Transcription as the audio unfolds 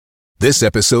This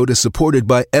episode is supported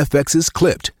by FX's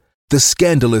Clipped, the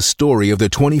scandalous story of the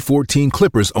 2014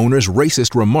 Clippers owner's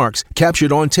racist remarks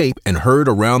captured on tape and heard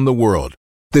around the world.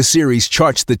 The series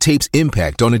charts the tape's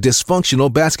impact on a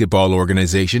dysfunctional basketball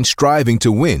organization striving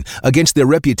to win against their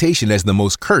reputation as the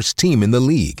most cursed team in the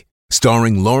league.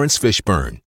 Starring Lawrence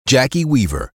Fishburne, Jackie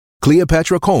Weaver,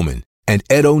 Cleopatra Coleman, and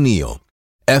Ed O'Neill.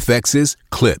 FX's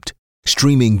Clipped,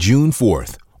 streaming June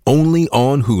 4th, only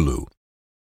on Hulu.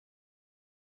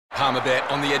 Palmerbet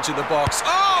on the edge of the box.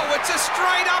 Oh, it's a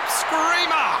straight-up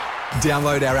screamer!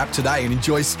 Download our app today and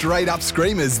enjoy straight-up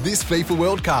screamers this FIFA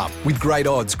World Cup with great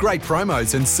odds, great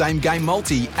promos and same-game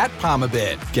multi at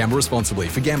Palmerbet. Gamble responsibly.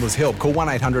 For Gamblers' Help, call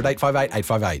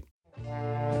 1-800-858-858.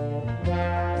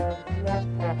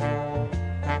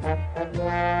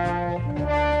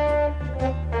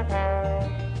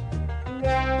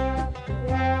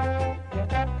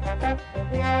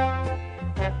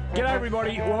 G'day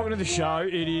everybody, welcome to the show.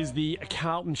 It is the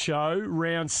Carlton Show,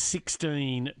 round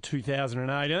 16,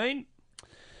 2018.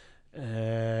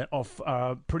 Off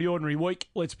a pretty ordinary week,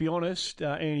 let's be honest.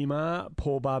 Andy Marr,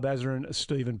 Paul Barbazza and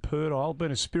Stephen Purtile.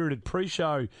 Been a spirited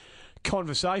pre-show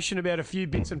conversation about a few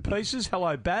bits and pieces.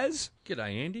 Hello, Baz.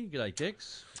 G'day, Andy. G'day,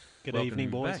 Tex. Good Welcome evening,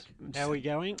 to be boys. back. How are we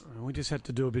going? We just had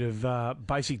to do a bit of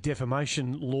basic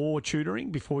defamation law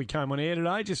tutoring before we came on air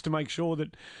today, just to make sure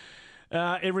that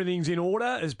everything's in order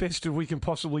as best as we can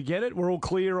possibly get it. We're all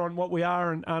clear on what we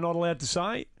are and are not allowed to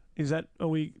say. Is that? Are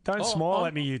we? Don't smile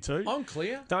at me, you two. I'm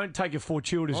clear. Don't take a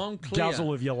fortuitous I'm clear.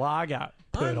 guzzle of your lager,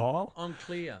 Purtile. I'm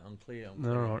clear. I'm clear.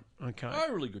 All right. Okay. Oh,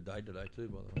 a really good day today too,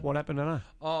 by the way. What happened today?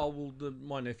 Oh well,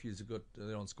 my nephews have got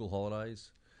they're on school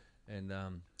holidays, and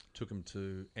took them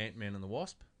to Ant-Man and the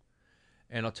Wasp,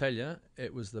 and I tell you,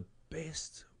 it was the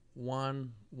best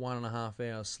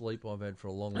 1.5 hours sleep I've had for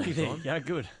a long time. Yeah,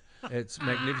 good. It's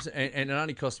magnificent, and it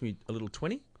only cost me a little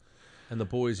 20, and the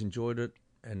boys enjoyed it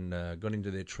and got into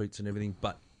their treats and everything.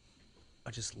 But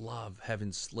I just love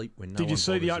having sleep when no one Did you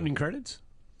see the bothers opening you. credits?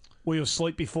 Were you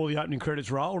asleep before the opening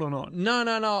credits rolled or not? No.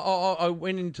 I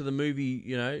went into the movie,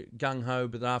 gung ho,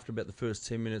 but after about the first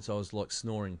 10 minutes, I was like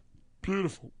snoring.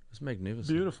 Beautiful. It was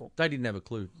magnificent. Beautiful. They didn't have a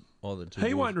clue either.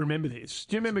 He won't remember this.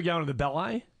 Do you remember going to the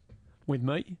ballet with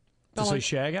me to see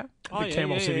Shagger at the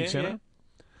Camel Civic Centre?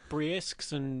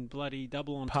 Briesques and bloody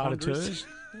double Partitures.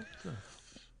 entendres.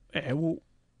 Yeah, well,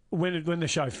 when the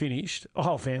show finished, the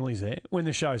whole family's there. When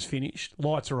the show's finished,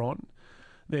 lights are on.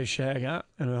 There's Shagger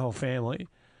and her whole family.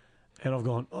 And I've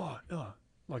gone, oh,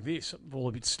 like this. I'm all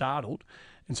a bit startled.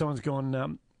 And someone's gone,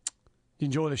 you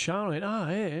enjoy the show? And I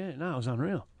went, yeah. No, it was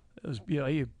unreal. It was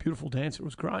a beautiful dancer. It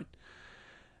was great.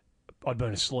 I'd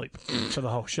been asleep for the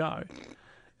whole show.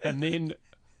 And then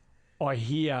I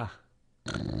hear...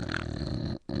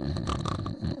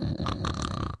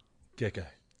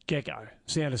 Gecko.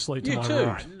 Sound asleep to You my too?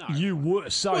 right. No. You were.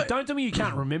 So What? don't tell me you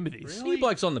can't remember this. You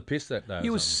blokes on the piss that day.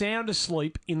 You were sound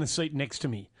asleep in the seat next to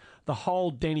me. The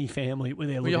whole Denny family were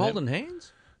there. Were you looking holding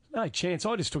hands? No chance.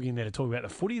 I just took him there to talk about the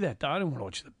footy that day. I didn't want to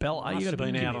watch the ballet. Must You got have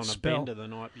to been out on a spell. bender the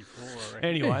night before. I reckon.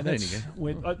 Anyway, Yeah, there that's.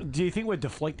 you Do you think we're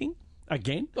deflecting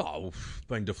again? Oh, we've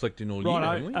been deflecting all year,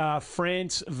 haven't Righto. we?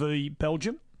 France v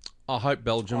Belgium. I hope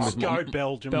Belgium. Let's with go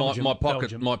Belgium. My pocket,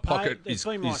 Belgium. my pocket It's is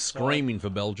been my screaming for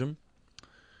Belgium.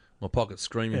 My pocket's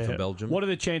screaming for Belgium. What are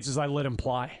the chances they let him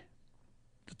play?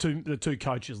 The two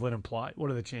coaches let him play. What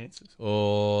are the chances?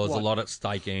 Oh, there's What? a lot at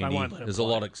stake, Andy. won't let him There's play. a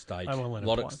lot at stake. They won't let A him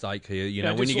lot play. at stake here.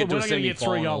 Yeah, When you get to we're a not going to get 3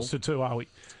 goals semi-final, to 2, are we?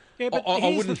 Yeah, but I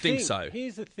here's wouldn't the think thing. so.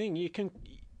 Here's the thing.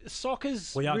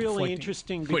 Soccer's We are really deflecting.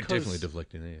 interesting we're because definitely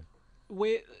deflecting here.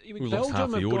 we're, We've lost half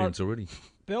Belgium the have audience got, already.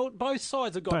 both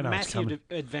sides have got Don't know it's massive coming.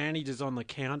 advantages on the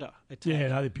counter attack. Yeah,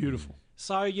 no, they're beautiful.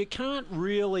 So you can't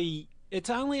really... It's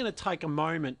only going to take a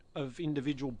moment of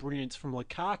individual brilliance from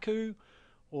Lukaku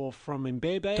or from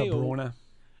Mbebe. De Bruyne.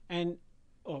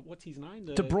 What's his name?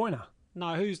 De Bruyne.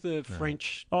 No, who's the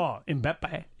French Oh,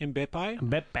 Mbappe. Mbappe?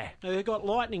 Mbappe. No, they've got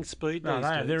lightning speed. No, these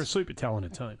they're a dudes. super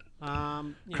talented team.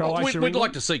 Croatia. Croatia, We'd England?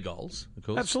 like to see goals, of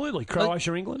course. Absolutely.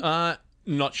 Croatia, England?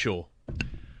 Not sure.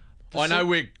 I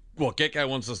know what Gecko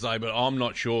wants to say, but I'm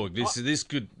not sure. This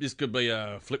could be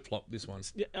a flip flop. This one.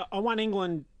 I want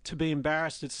England to be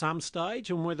embarrassed at some stage,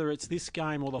 and whether it's this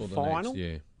game or the final, next,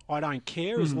 yeah. I don't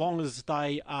care as long as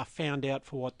they are found out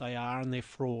for what they are and they're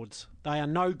frauds. They are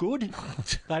no good.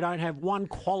 They don't have one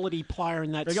quality player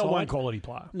in that They side. got one quality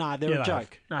player. No, they're Yeah, a they have.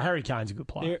 joke. No, Harry Kane's a good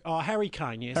player. Harry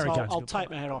Kane, yes. Harry Kane's a I'll good take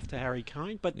player. my hat off to Harry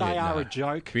Kane, but Yeah, they are no. a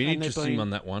joke. Be and they've interesting been on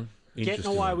that one. getting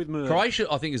Interesting away one. with murder. Croatia,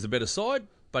 I think, is the better side,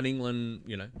 but England,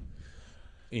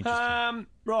 interesting.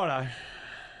 Righto.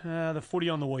 The footy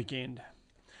on the weekend.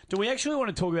 Do we actually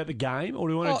want to talk about the game, or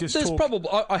do we want to just there's talk... probably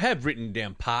I have written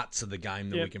down parts of the game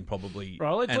that we can probably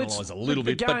analyse a little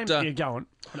bit. Game, but go on.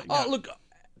 look,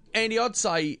 Andy, I'd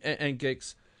say, and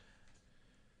Gex,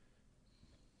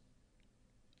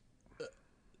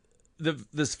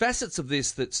 there's facets of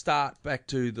this that start back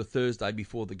to the Thursday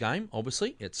before the game,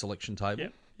 obviously, at selection table.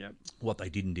 Yep. What they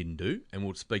did and didn't do, and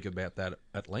we'll speak about that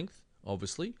at length,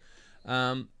 obviously.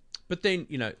 But then,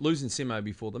 losing Simo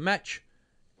before the match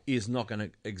is not going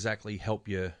to exactly help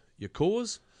your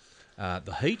cause.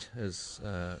 The heat, as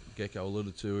Gecko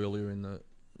alluded to earlier in the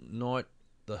night,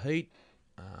 the heat,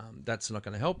 that's not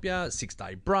going to help you.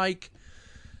 6-day break,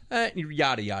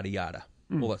 yada, yada, yada.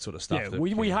 All that sort of stuff. Yeah,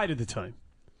 we hated the team.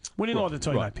 We didn't like the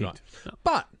team they picked. Right. No.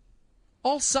 But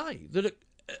I'll say that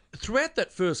throughout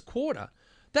that first quarter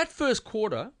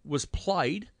was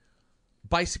played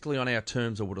basically on our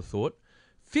terms, I would have thought.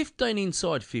 15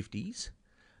 inside 50s,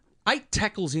 8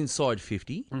 tackles inside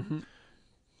 50,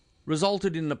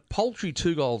 resulted in a paltry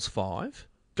 2 goals 5,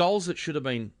 goals that should have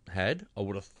been had, I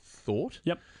would have thought.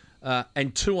 Yep.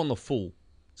 And 2 on the full.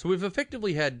 So we've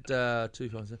effectively had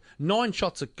 9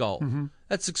 shots at goal.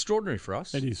 That's extraordinary for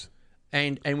us. It is.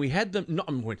 And we had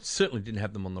them, we certainly didn't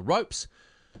have them on the ropes.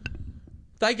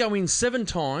 They go in 7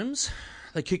 times,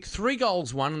 they kick 3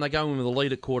 goals 1, and they go in with a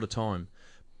lead at quarter time.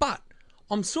 But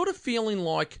I'm sort of feeling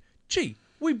like, gee,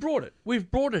 we brought it. We've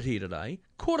brought it here today.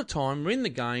 Quarter time, we're in the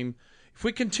game. If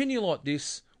we continue like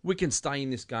this, we can stay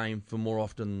in this game for more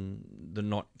often than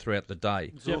not throughout the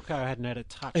day. Zorko hadn't had a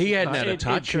touch. He hadn't had a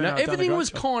touch. Everything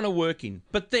was job. kind of working.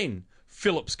 But then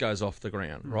Phillips goes off the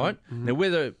ground, right? Now,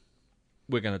 whether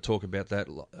we're going to talk about that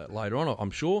later on,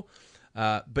 I'm sure.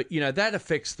 But, that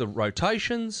affects the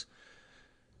rotations.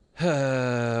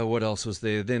 What else was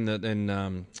there? Then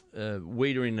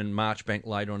Wiedering and Marchbank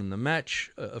later on in the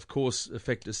match, of course,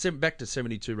 affected back to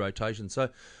 72 rotations. So,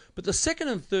 but the second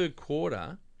and third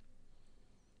quarter,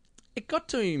 it got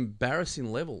to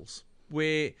embarrassing levels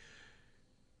where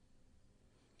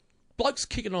blokes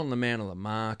kicking on the man of the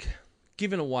mark,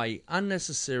 giving away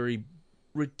unnecessary,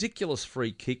 ridiculous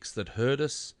free kicks that hurt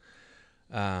us,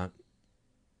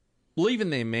 leaving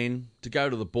their men to go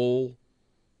to the ball.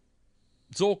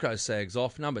 Zorko sags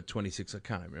off, number 26, I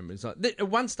can't remember. At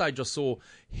one stage I saw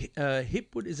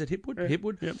Hipwood, is it Hipwood? Yeah.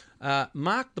 Hipwood. Yep.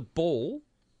 Mark the ball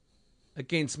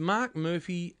against Mark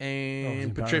Murphy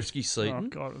and Petrevsky-Seaton. Oh,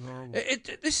 God, it was horrible.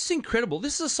 This is incredible.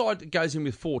 This is a side that goes in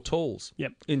with 4 tools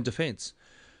in defence.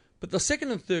 But the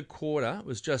second and third quarter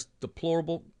was just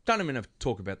deplorable. Don't even have to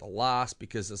talk about the last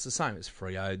because it's the same as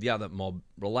Freo. The other mob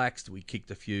relaxed. We kicked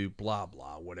a few, blah,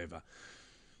 blah, whatever.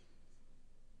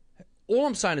 All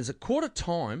I'm saying is at quarter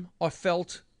time, I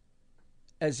felt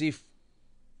as if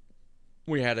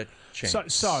we had a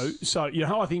chance. So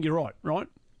I think you're right?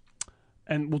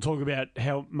 And we'll talk about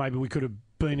how maybe we could have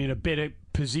been in a better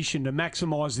position to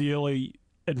maximise the early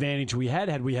advantage we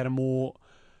had we had a more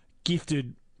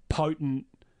gifted, potent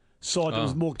side that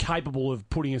was more capable of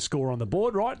putting a score on the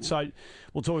board, right? So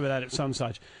we'll talk about that at some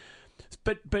stage.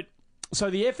 But so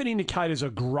the effort indicators are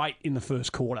great in the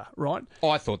first quarter, right?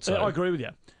 I thought so. I agree with you.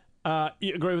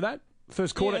 You agree with that?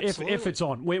 First quarter, effort's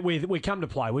on. We come to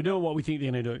play. We're doing what we think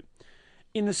they're going to do.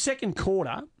 In the second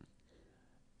quarter,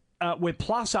 we're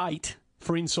 +8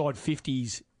 for inside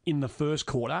 50s in the first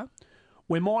quarter.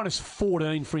 We're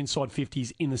 -14 for inside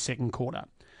 50s in the second quarter.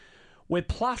 We're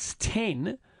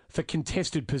 +10 for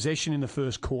contested possession in the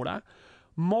first quarter.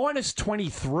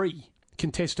 -23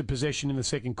 contested possession in the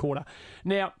second quarter.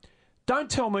 Now, don't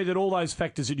tell me that all those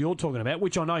factors that you're talking about,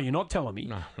 which I know you're not telling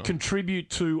me, contribute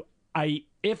to a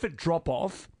effort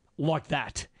drop-off like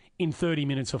that in 30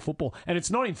 minutes of football. And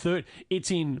it's not in third. It's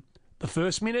in the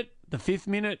first minute, the 5th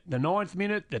minute, the 9th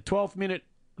minute, the 12th minute,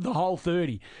 the whole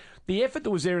 30. The effort that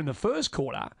was there in the first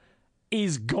quarter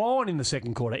is gone in the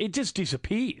second quarter. It just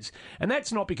disappears. And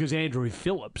that's not because Andrew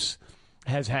Phillips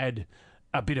has had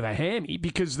a bit of a hammy,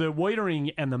 because the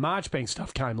Wiedering and the Marchbank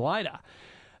stuff came later.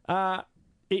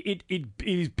 It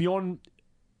is beyond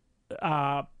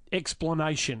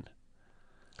explanation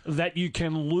that you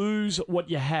can lose what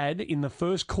you had in the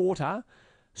first quarter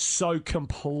so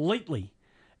completely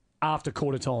after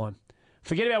quarter time.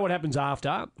 Forget about what happens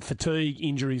after, fatigue,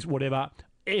 injuries, whatever,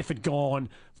 effort gone,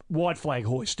 white flag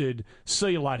hoisted,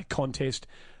 see you later contest.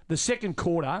 The second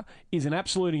quarter is an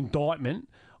absolute indictment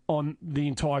on the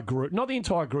entire group. Not the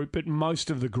entire group, but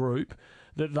most of the group,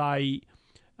 that they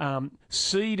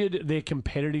ceded their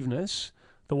competitiveness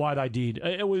the way they did.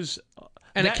 It was...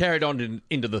 And it carried on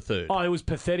into the third. Oh, it was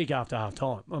pathetic after half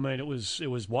time. I mean, it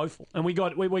was woeful. And we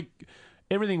got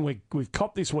everything we've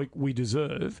copped this week we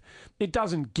deserve. It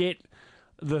doesn't get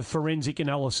the forensic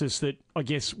analysis that I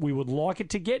guess we would like it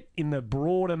to get in the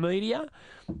broader media.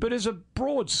 But as a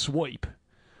broad sweep,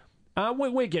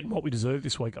 we're getting what we deserve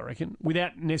this week, I reckon,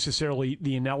 without necessarily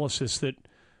the analysis that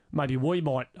maybe we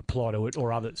might apply to it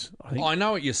or others. I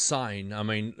know what you're saying. I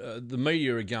mean, the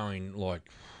media are going like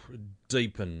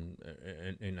deep and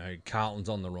Carlton's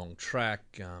on the wrong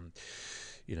track.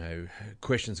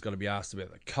 Questions got to be asked about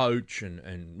the coach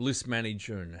and list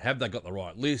manager and have they got the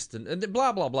right list and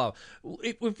blah, blah, blah.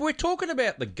 If we're talking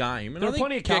about the game... And there are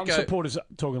plenty of Carlton supporters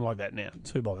talking like that now,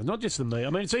 too, by the way. Not just the media.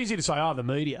 I mean, it's easy to say, the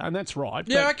media, and that's right.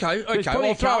 Yeah, okay.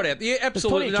 I'll throw it out. Yeah,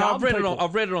 absolutely. No, I've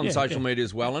read it on social media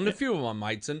as well, and a few of my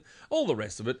mates and all the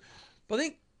rest of it. But I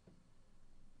think...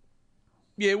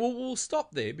 Yeah, we'll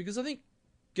stop there because I think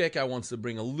Gecko wants to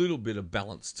bring a little bit of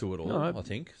balance to it all, I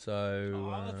think.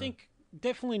 So... I think... we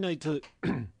definitely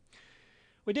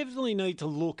need to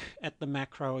look at the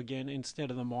macro again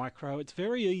instead of the micro. It's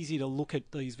very easy to look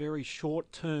at these very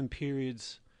short-term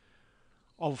periods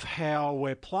of how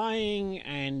we're playing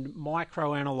and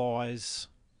micro-analyse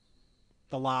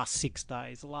the last 6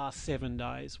 days, the last 7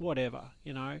 days, whatever,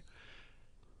 The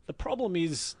problem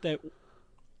is that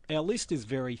our list is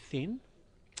very thin.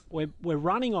 We're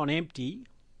running on empty.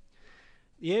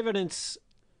 The evidence...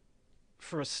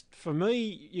 For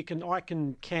me, I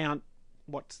can count.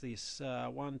 What's this?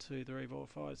 1, 2, 3, 4,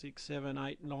 5, 6, 7,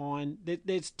 8, 9.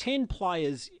 There's 10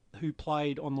 players who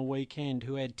played on the weekend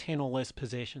who had 10 or less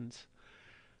possessions.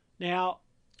 Now,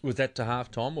 was that to half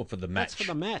time or for the match? That's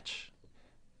for the match.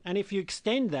 And if you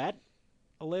extend that,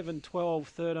 11, 12,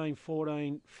 13,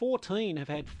 14, 14 have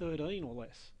had 13 or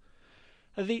less.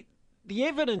 The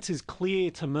evidence is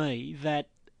clear to me that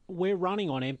we're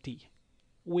running on empty.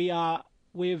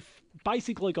 We've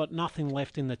basically got nothing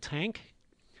left in the tank.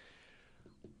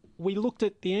 We looked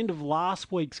at the end of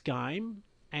last week's game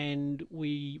and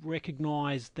we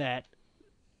recognised that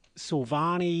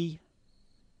Silvani,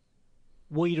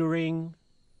 Wiedering,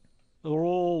 are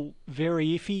all very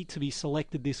iffy to be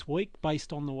selected this week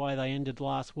based on the way they ended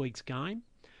last week's game.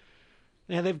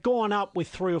 Now, they've gone up with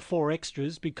 3 or 4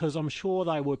 extras because I'm sure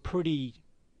they were pretty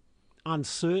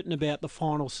uncertain about the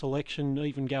final selection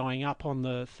even going up on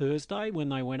the Thursday when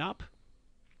they went up.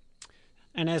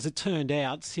 And as it turned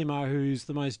out, Simo, who's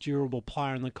the most durable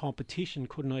player in the competition,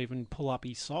 couldn't even pull up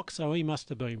his socks, so he must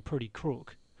have been pretty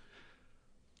crook.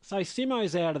 So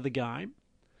Simo's out of the game,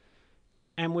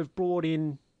 and we've brought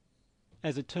in,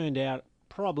 as it turned out,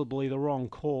 probably the wrong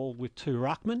call with 2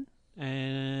 ruckmen.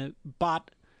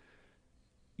 But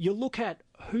you look at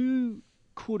who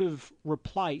could have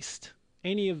replaced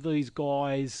any of these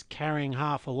guys carrying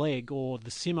half a leg or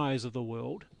the Simos of the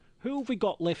world. Who have we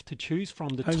got left to choose from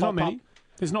to top up?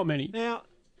 There's not many. Now,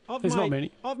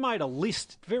 I've made a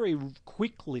list, very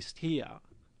quick list here,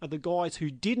 of the guys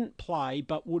who didn't play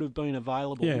but would have been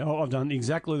available. Yeah, I've done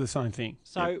exactly the same thing.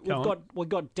 So we've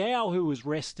got Dow, who was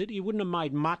rested. He wouldn't have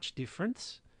made much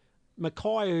difference.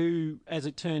 Mackay, who, as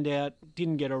it turned out,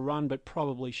 didn't get a run but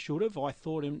probably should have, I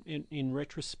thought, in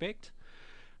retrospect.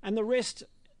 And the rest...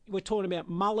 We're talking about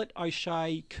Mullet,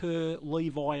 O'Shea, Kerr,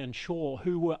 Levi and Shaw,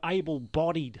 who were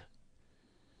able-bodied.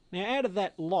 Now, out of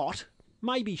that lot,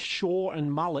 maybe Shaw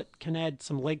and Mullet can add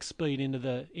some leg speed into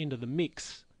the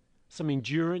mix. Some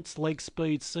endurance, leg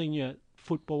speed, senior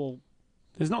football.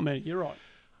 There's not many, you're right.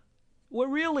 We're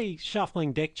really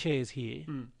shuffling deck chairs here.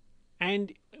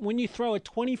 And when you throw a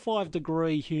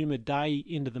 25-degree humid day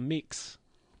into the mix,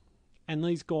 and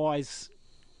these guys,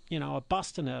 are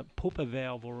busting a pooper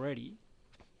valve already...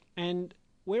 And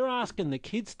we're asking the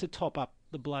kids to top up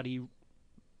the bloody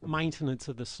maintenance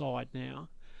of the side now.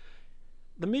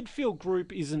 The midfield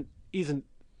group isn't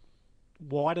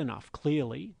wide enough,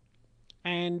 clearly.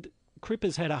 And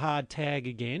Cripper's had a hard tag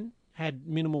again, had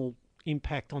minimal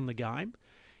impact on the game.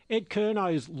 Ed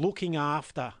Curno's looking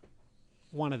after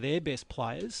one of their best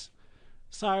players.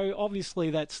 So obviously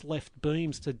that's left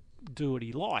Beams to do what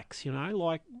he likes,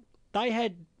 Like they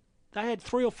had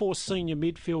 3 or 4 senior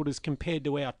midfielders compared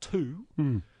to our 2.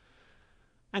 And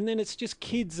then it's just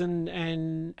kids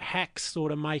and hacks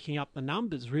sort of making up the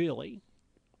numbers, really.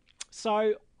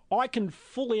 So I can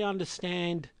fully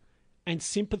understand and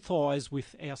sympathise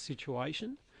with our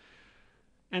situation.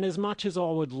 And as much as I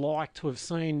would like to have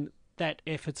seen that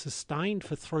effort sustained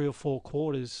for 3 or 4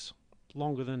 quarters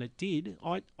longer than it did,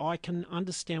 I can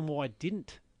understand why it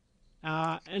didn't.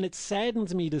 And it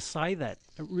saddens me to say that.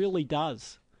 It really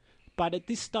does. But at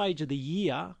this stage of the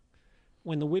year,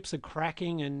 when the whips are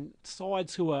cracking and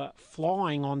sides who are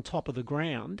flying on top of the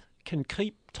ground can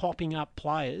keep topping up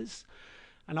players,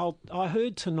 and I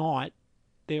heard tonight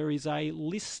there is a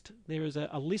list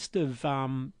of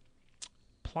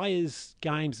players'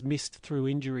 games missed through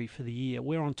injury for the year.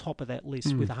 We're on top of that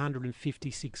list with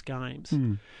 156 games.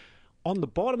 On the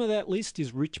bottom of that list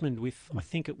is Richmond with, I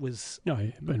think it was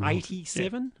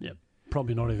 87. Yeah,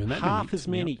 probably not even that Half many. as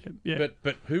many. Yeah.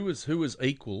 But who was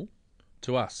equal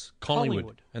to us?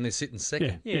 Collingwood. And they're sitting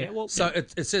second. Yeah, well, So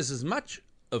it says as much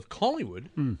of Collingwood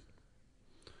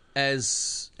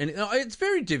as... And it's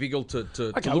very difficult to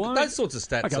look at those sorts of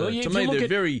stats. To me, they're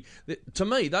very... To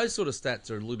me, those sort of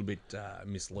stats are a little bit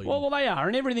misleading. Well, they are,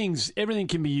 and everything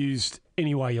can be used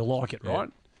any way you like it, right?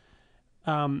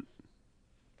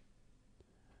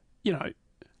 You know,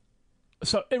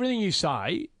 so everything you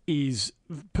say is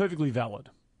perfectly valid.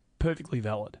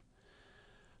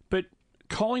 But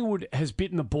Collingwood has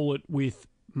bitten the bullet with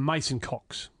Mason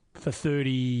Cox for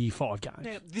 35 games.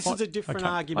 Now, this is a different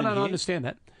argument I here. understand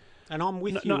that. And I'm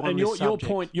with you on and this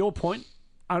subject. your point,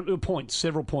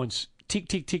 several points. Tick,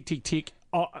 tick, tick, tick, tick.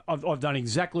 I've done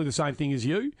exactly the same thing as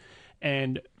you,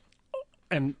 and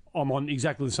I'm on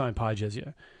exactly the same page as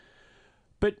you.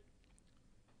 But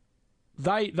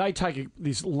they take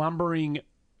this lumbering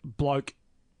bloke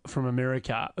from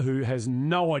America who has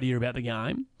no idea about the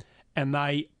game, and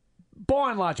they, by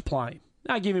and large, play him.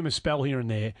 They give him a spell here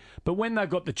and there, but when they've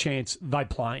got the chance, they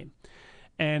play him.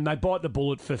 And they bite the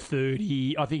bullet for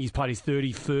 30. I think he's played his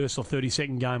 31st or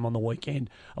 32nd game on the weekend.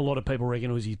 A lot of people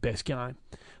reckon it was his best game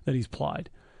that he's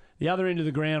played. The other end of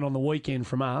the ground on the weekend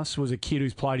from us was a kid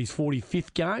who's played his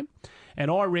 45th game, and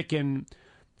I reckon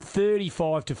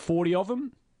 35 to 40 of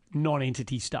them,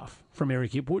 non-entity stuff from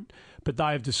Eric Hipwood, but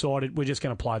they have decided we're just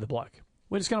going to play the bloke.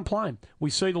 We're just going to play him.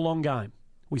 We see the long game.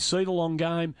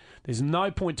 There's no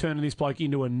point turning this bloke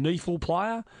into a NEFL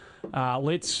player.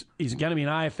 He's going to be an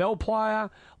AFL player.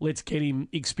 Let's get him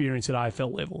experience at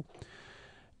AFL level.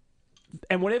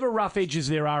 And whatever rough edges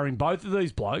there are in both of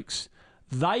these blokes,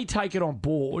 they take it on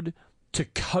board to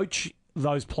coach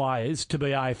those players to be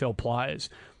AFL players.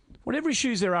 Whatever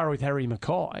issues there are with Harry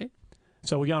Mackay,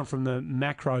 so we're going from the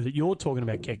macro that you're talking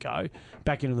about, Gecko,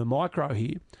 back into the micro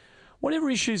here.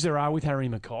 Whatever issues there are with Harry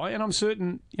Mackay, and I'm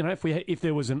certain, you know, if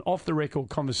there was an off-the-record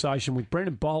conversation with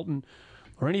Brendan Bolton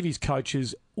or any of his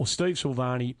coaches or Steve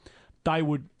Silvani, they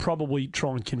would probably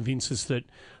try and convince us that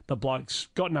the bloke's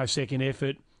got no second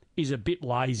effort, is a bit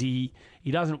lazy, he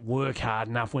doesn't work hard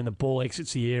enough when the ball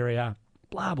exits the area,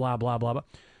 blah, blah, blah, blah, blah.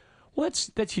 Well,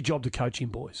 that's your job to coach him,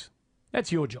 boys.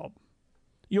 That's your job.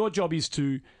 Your job is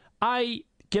to, A,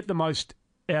 get the most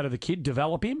out of the kid,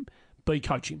 develop him, B,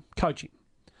 coach him.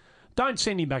 Don't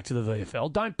send him back to the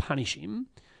VFL. Don't punish him.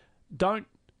 Don't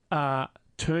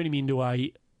turn him into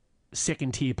a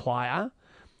second-tier player.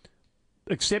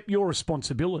 Accept your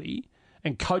responsibility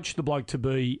and coach the bloke to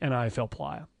be an AFL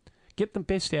player. Get the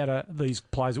best out of these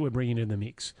players that we're bringing in the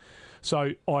mix.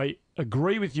 So I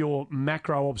agree with your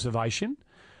macro observation,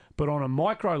 but on a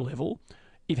micro level,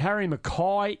 if Harry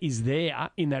Mackay is there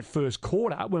in that first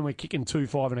quarter when we're kicking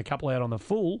 2-5 and a couple out on the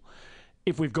full,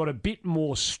 if we've got a bit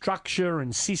more structure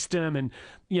and system and,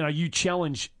 you know, you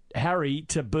challenge Harry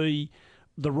to be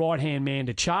the right-hand man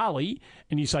to Charlie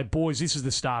and you say, boys, this is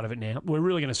the start of it now. We're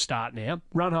really going to start now.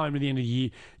 Run home to the end of the year.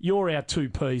 You're our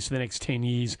 2Ps for the next 10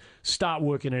 years. Start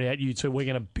working it out, you two. We're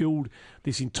going to build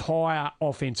this entire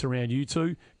offence around you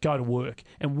two. Go to work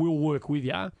and we'll work with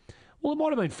you. Well, it might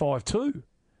have been 5-2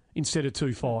 instead of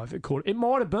 2-5. It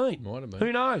might have been.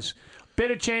 Who knows?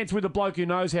 Better chance with a bloke who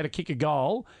knows how to kick a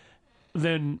goal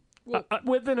than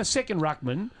a second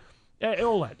ruckman,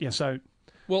 all that. Yeah, so.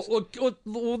 Well,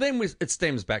 then it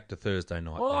stems back to Thursday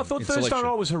night. Well, I thought Thursday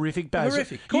night was horrific, Baz.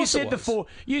 Horrific. You said the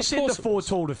four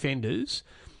tall defenders.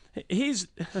 Here's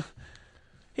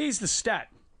the stat.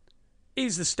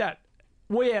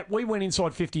 We went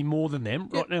inside 50 more than them,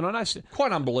 right? And I know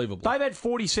quite unbelievable. They've had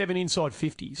 47 inside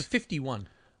 50s. 51,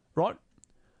 right?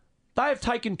 They have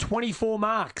taken 24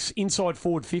 marks inside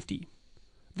forward 50.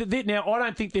 Now, I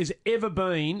don't think there's ever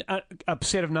been a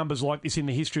set of numbers like this in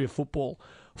the history of football.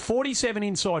 47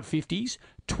 inside 50s,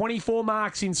 24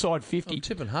 marks inside 50. I'm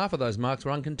tipping half of those marks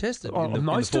were uncontested.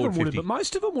 Most of them would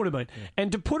have been. Yeah.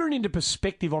 And to put it into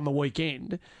perspective on the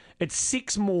weekend, it's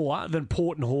 6 more than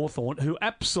Port and Hawthorn, who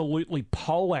absolutely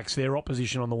poleaxed their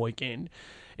opposition on the weekend.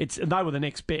 They were the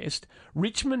next best.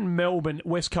 Richmond, Melbourne,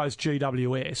 West Coast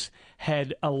GWS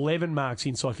had 11 marks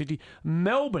inside 50.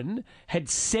 Melbourne had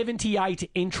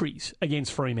 78 entries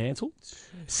against Fremantle.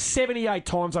 78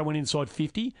 times they went inside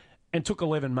 50 and took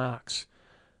 11 marks.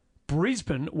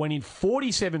 Brisbane went in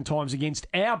 47 times against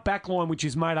our backline, which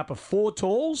is made up of 4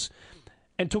 talls,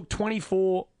 and took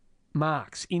 24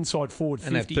 marks inside forward 50.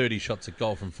 And have 30 shots at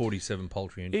goal from 47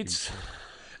 poultry entries.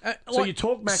 So you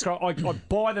talk macro, I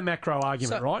buy the macro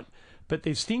argument, right? But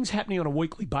there's things happening on a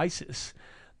weekly basis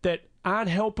that aren't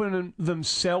helping them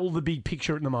sell the big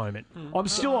picture at the moment. I'm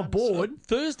still on board.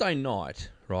 Thursday night,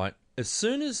 right, as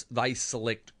soon as they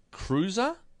select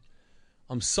Cruiser,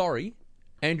 I'm sorry,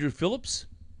 Andrew Phillips,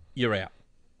 you're out.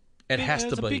 It has to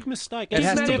be. It's a big mistake. It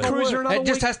has to be. Cruiser another It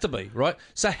just week? has to be, right?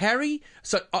 So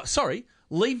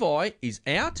Levi is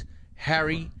out.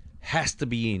 Harry has to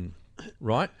be in,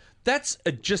 right? That's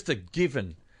just a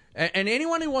given. And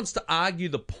anyone who wants to argue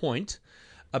the point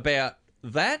about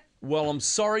that, well, I'm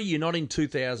sorry, you're not in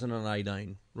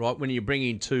 2018, right? When you bring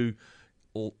in two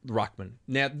ruckmen.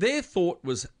 Now, their thought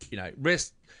was,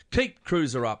 keep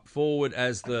Cruiser up forward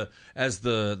as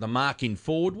the marking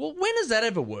forward. Well, when has that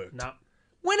ever worked? No.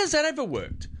 When has that ever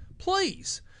worked?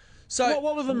 Please. So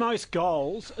What were the most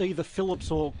goals either Phillips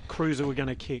or Cruiser were going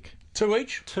to kick? 2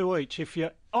 each. 2 each. If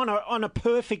you on a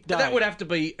perfect day, That would have to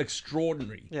be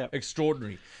extraordinary. Yeah.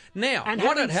 Extraordinary. Now, And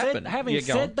what having had happened? Having Yeah,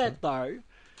 go said on. that, though,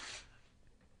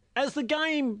 as the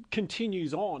game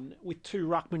continues on with two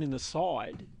ruckmen in the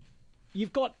side,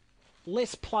 you've got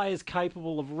less players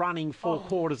capable of running 4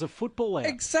 quarters of football out.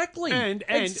 Exactly. And-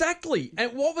 exactly.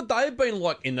 And what would they have been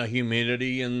like in the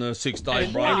humidity and the 6-day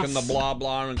And break plus- and the blah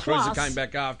blah and Cruiser came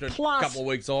back after a plus, couple of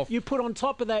weeks off? You put on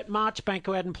top of that Marchbank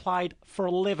who hadn't played for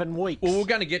 11 weeks. Well, we're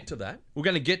going to get to that. We're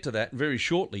going to get to that very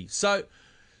shortly. So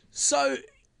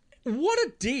what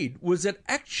it did was it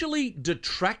actually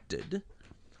detracted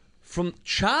from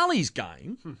Charlie's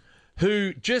game,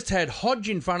 who just had Hodge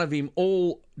in front of him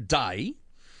all day.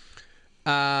 2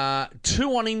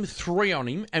 on him, 3 on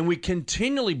him, and we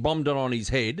continually bombed it on his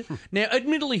head. Now,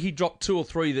 admittedly, he dropped 2 or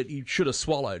 3 that he should have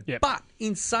swallowed. Yep. But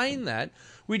in saying that,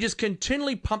 we just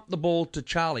continually pumped the ball to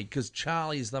Charlie because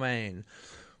Charlie's the man.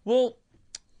 Well,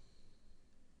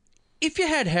 if you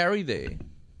had Harry there,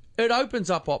 it opens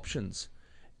up options.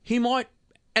 He might,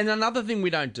 and another thing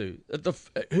we don't do,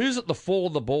 who's at the fore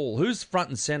of the ball? Who's front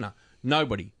and centre?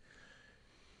 Nobody.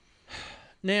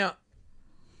 Now,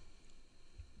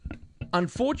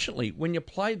 unfortunately, when you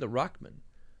play the ruckman,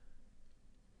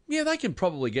 yeah, they can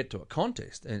probably get to a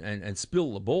contest and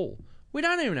spill the ball. We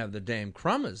don't even have the damn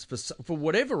crummers for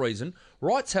whatever reason.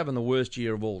 Wright's having the worst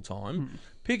year of all time.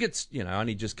 Pickett's,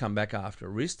 only just come back after a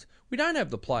wrist. We don't have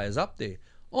the players up there.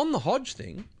 On the Hodge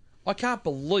thing, I cannot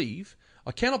believe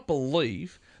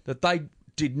that they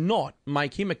did not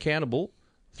make him accountable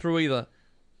through either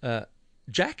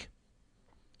Jack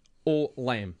or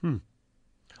Lamb.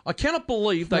 I cannot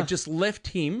believe they just left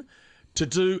him to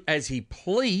do as he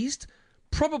pleased,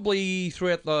 probably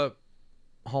throughout the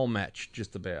whole match,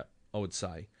 just about, I would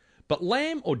say. But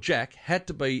Lamb or Jack had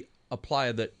to be a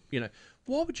player that,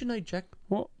 why would you need Jack?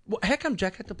 What? How come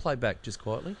Jack had to play back just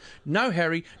quietly? No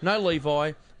Harry, no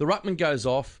Levi. The ruckman goes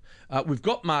off. We've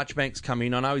got Marchbanks come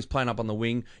in. I know he's playing up on the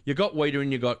wing. You got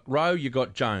Wiedering, you got Rowe, you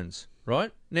got Jones,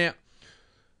 right? Now,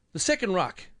 the second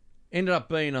ruck ended up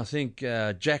being, I think,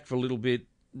 Jack for a little bit,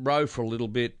 Rowe for a little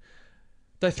bit.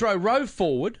 They throw Rowe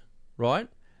forward, right?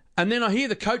 And then I hear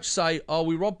the coach say,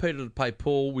 we robbed Peter to pay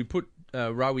Paul. We put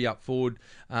Rowe up forward.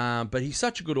 But he's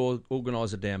such a good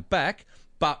organiser down back.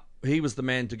 But he was the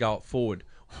man to go up forward.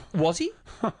 Was he?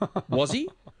 Was he?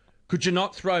 Could you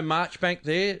not throw Marchbank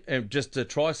there just to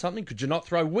try something? Could you not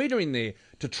throw Wiedering there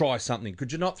to try something?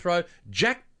 Could you not throw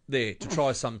Jack there to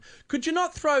try something? Could you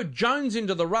not throw Jones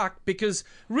into the ruck? Because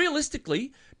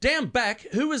realistically, down back,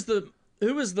 who is the...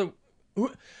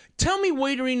 Tell me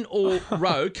Wiedering or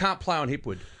Rowe can't play on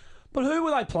Hipwood. But who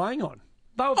were they playing on?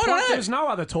 They were don't know. There was no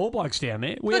other tall blokes down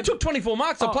there. They took 24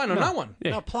 marks. They're playing on no one.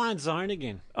 Yeah. They're playing zone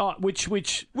again. Which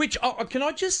Can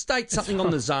I just state something on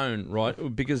the zone,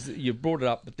 right? Because you brought it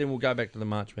up, but then we'll go back to the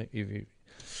March.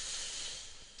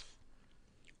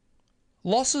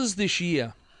 Losses this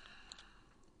year: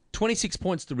 26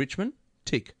 points to Richmond,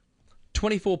 tick.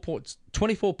 24 points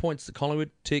to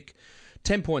Collingwood, tick.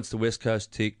 10 points to West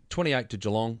Coast, tick. 28 to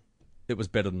Geelong, it was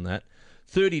better than that.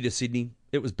 30 to Sydney,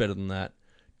 it was better than that.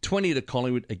 20 to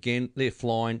Collingwood, again, they're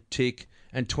flying, tick.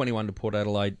 And 21 to Port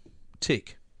Adelaide,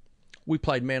 tick. We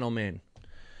played man on man.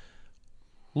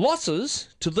 Losses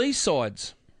to these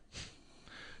sides: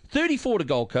 34 to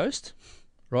Gold Coast,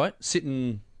 right,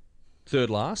 sitting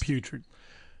third last. putrid.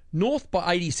 North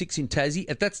by 86 in Tassie.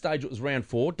 At that stage, it was round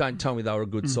 4. Don't tell me they were a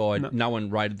good side. No one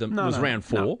rated them. It was round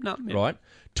 4, right?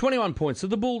 21 points to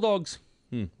the Bulldogs.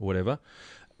 Whatever.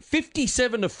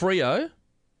 57 to Freo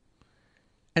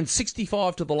and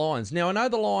 65 to the Lions. Now, I know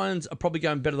the Lions are probably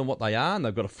going better than what they are, and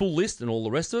they've got a full list and all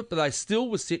the rest of it, but they still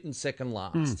were sitting second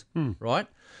last, right?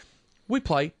 We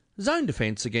play zone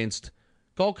defence against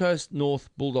Gold Coast, North,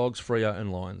 Bulldogs, Freo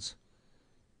and Lions.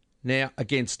 Now,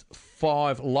 against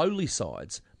 5 lowly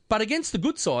sides. But against the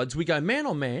good sides, we go man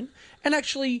on man and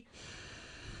actually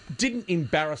didn't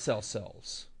embarrass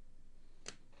ourselves.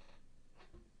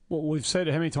 Well, we've said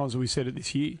it. How many times have we said it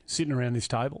this year? Sitting around this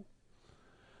table,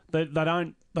 they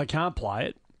can't play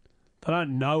it. They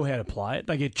don't know how to play it.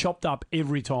 They get chopped up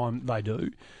every time they do.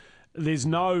 There's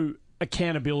no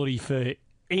accountability for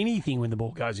anything when the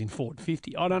ball goes in forward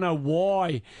 50. I don't know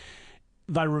why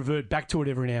they revert back to it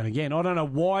every now and again. I don't know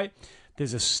why.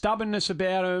 There's a stubbornness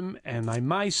about them, and they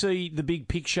may see the big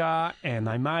picture, and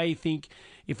they may think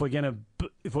if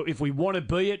we want to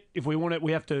be it, if we want it,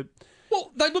 we have to.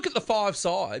 Well, they look at the 5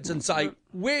 sides and say,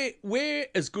 we're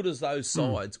as good as those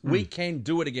sides. We can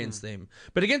do it against them.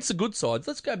 But against the good sides,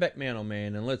 let's go back man on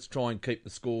man and let's try and keep the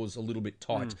scores a little bit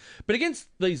tight. But against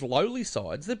these lowly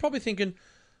sides, they're probably thinking,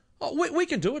 oh, we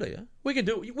can do it here. We can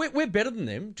do it. We're better than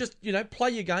them. Just, play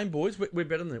your game, boys. We're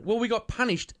better than them. Well, we got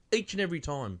punished each and every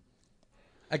time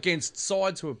against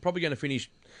sides who are probably going to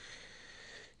finish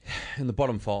in the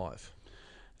bottom 5.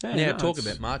 Yeah, talk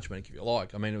about Marchbank if you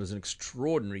like. I mean, it was an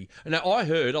extraordinary. Now,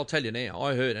 I'll tell you now,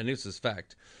 and this is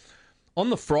fact,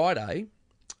 on the Friday,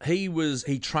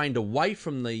 he trained away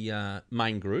from the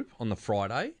main group on the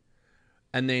Friday,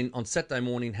 and then on Saturday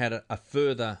morning had a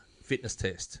further fitness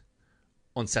test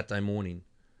on Saturday morning.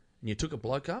 And you took a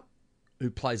bloke up who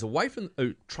trains away from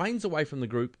the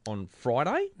group on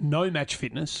Friday. No match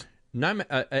fitness.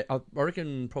 I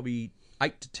reckon probably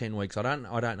 8 to 10 weeks. I don't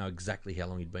know exactly how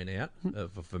long he'd been out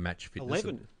for match fitness.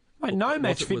 11. Mate, no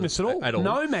match fitness at all.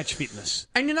 No match fitness.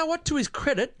 And you know what? To his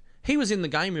credit, he was in the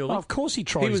game early. Oh, of course he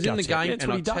tried. He was in the game,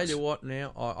 and I tell you what.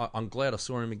 Now I'm glad I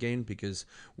saw him again because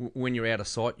when you're out of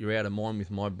sight, you're out of mind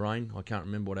with my brain. I can't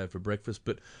remember what I had for breakfast,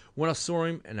 but when I saw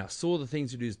him and I saw the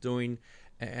things that he was doing,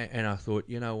 and I thought,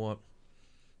 you know what?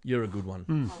 You're a good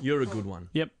one. You're a good one.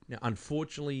 Yep. Now,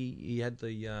 unfortunately, he had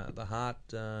the heart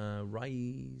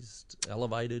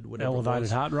elevated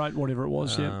heart rate, whatever it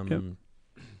was. Yep.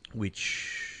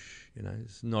 Which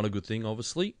is not a good thing.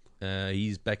 Obviously,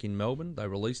 he's back in Melbourne. They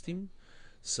released him,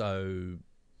 so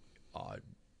I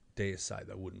dare say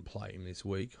they wouldn't play him this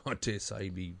week. I dare say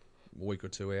he'd be a week or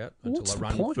two out until they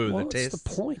run further tests.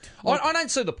 What's the point? I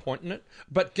don't see the point in it,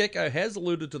 but Gecko has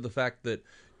alluded to the fact that,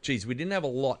 geez, we didn't have a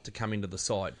lot to come into the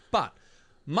side. But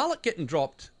Mullet getting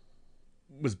dropped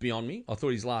was beyond me. I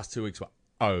thought his last 2 weeks were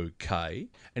okay.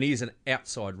 And he is an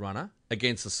outside runner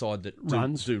against a side that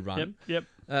do run. Yep.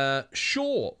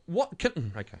 Shaw.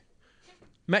 Okay.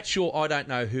 Matt Shaw, I don't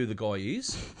know who the guy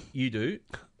is. You do.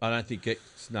 I don't think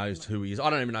Gex knows who he is. I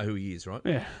don't even know who he is, right?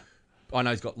 Yeah. I know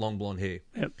he's got long blonde hair.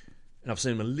 Yep. And I've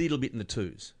seen him a little bit in the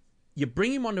twos. You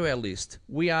bring him onto our list.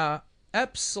 We are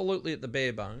absolutely at the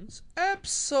bare bones.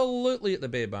 Absolutely at the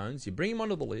bare bones. You bring him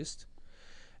onto the list.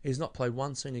 He's not played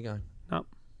one senior game. No.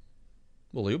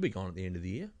 Well, he'll be gone at the end of the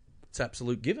year. It's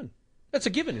absolute given. That's a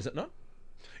given, is it not?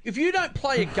 If you don't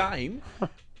play a game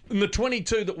in the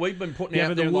 22 that we've been putting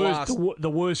out there in the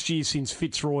worst year since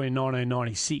Fitzroy in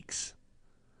 1996.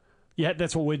 Yeah,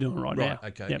 that's what we're doing right now.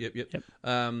 Right, okay. Yep.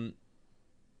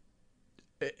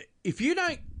 If you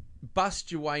don't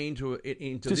bust your way into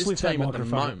this team at the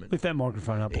moment. Lift that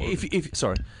microphone up. Oh,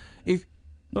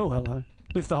 hello.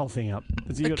 Lift the whole thing up.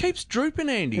 It keeps drooping,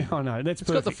 Andy. Yeah, I know. It's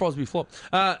got the Frosby flop.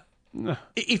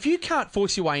 If you can't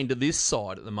force your way into this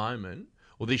side at the moment,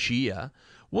 or this year,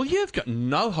 well, you've got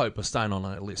no hope of staying on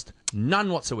that list.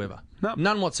 None whatsoever. No.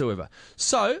 None whatsoever.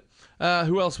 So,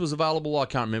 who else was available? I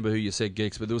can't remember who you said,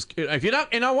 Geeks, but there was. If you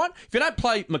don't, you know what? If you don't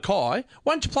play Mackay,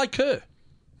 why don't you play Kerr?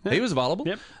 Yeah. He was available.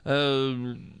 Yep. Is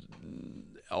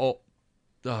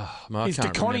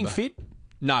DeConning fit?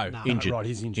 No, injured. Right,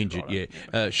 he's injured. Injured,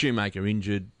 yeah. Shoemaker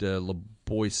injured.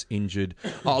 LeBoyce injured.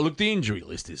 Oh, look, the injury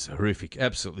list is horrific.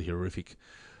 Absolutely horrific.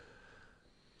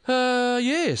 So the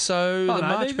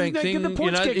Marchbank thing,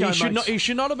 he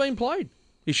should not have been played.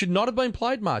 He should not have been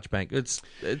played, Marchbank. It's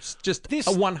just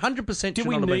 100%. Did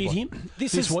we need him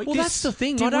this week? Well, that's the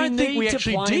thing. I don't think we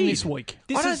actually did this week.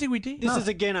 I don't think we did. This is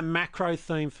again a macro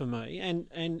theme for me,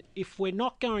 and if we're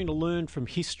not going to learn from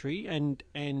history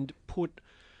and put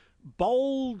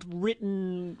bold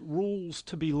written rules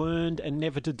to be learned and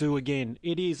never to do again,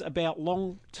 it is about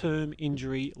long-term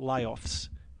injury layoffs.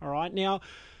 All right, now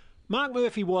Mark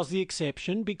Murphy was the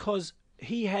exception because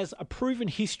he has a proven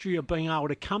history of being able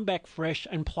to come back fresh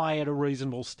and play at a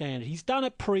reasonable standard. He's done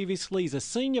it previously. He's a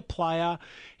senior player.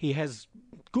 He has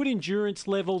good endurance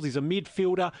levels. He's a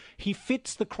midfielder. He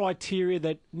fits the criteria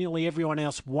that nearly everyone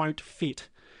else won't fit.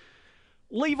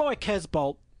 Levi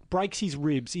Casbolt breaks his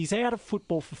ribs. He's out of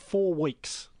football for 4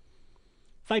 weeks.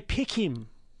 They pick him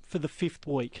for the 5th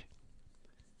week.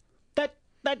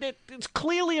 It's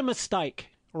clearly a mistake,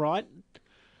 right?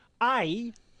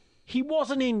 He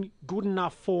wasn't in good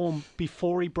enough form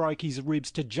before he broke his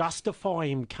ribs to justify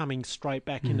him coming straight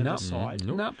back into the side.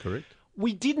 No, correct.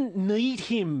 We didn't need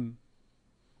him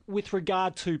with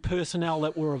regard to personnel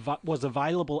that was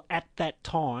available at that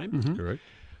time. Correct.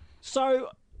 So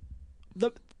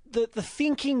the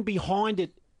thinking behind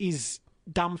it is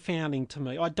dumbfounding to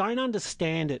me. I don't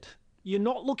understand it. You're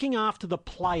not looking after the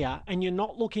player and you're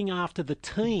not looking after the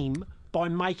team by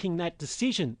making that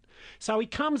decision. So he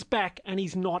comes back and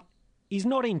he's not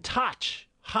in touch.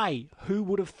 Hey, who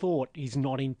would have thought he's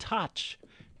not in touch?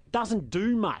 Doesn't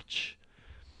do much.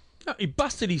 No, he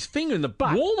busted his finger in the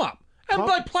warm-up. And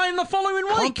they play in the following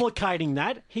week. Complicating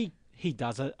that, he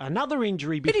does another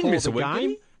injury before miss a the week, did game,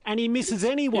 he? and he misses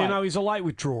anyway. You know, he's a late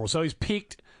withdrawal, so he's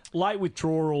picked late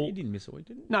withdrawal. He didn't miss a week,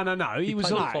 did he? No. He was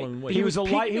played a the following week. He was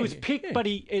late. picked, but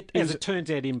as it turns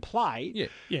out, didn't play. Yeah.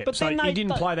 Yeah, But so then he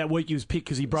didn't play that week. He was picked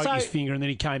because he broke So- his finger, and then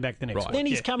he came back the next week. Then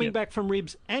he's Yeah, coming yeah. back from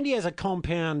ribs, and he has a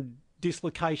compound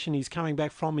dislocation he's coming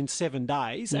back from in 7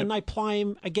 days, and they play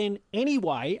him again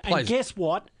anyway. And Plays- guess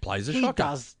what? plays a he shocker.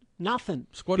 does nothing.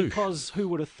 Squadoosh. Because who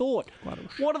would have thought?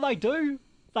 What do?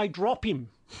 They drop him.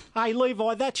 Hey,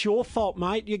 Levi, that's your fault,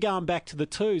 mate. You're going back to the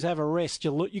twos. Have a rest.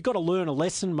 You've got to learn a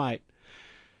lesson, mate.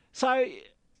 So,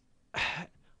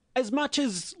 as much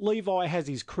as Levi has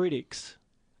his critics,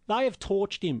 they have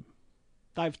torched him.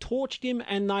 They've torched him,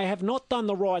 and they have not done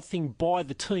the right thing by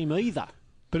the team either.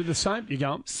 But at the same, you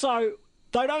go. So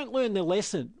they don't learn their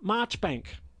lesson. Marchbank.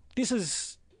 This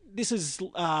is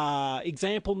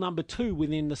example number 2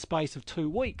 within the space of 2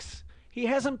 weeks. He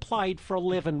hasn't played for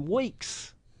 11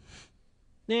 weeks.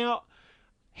 Now,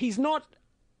 he's not.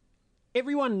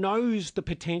 Everyone knows the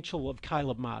potential of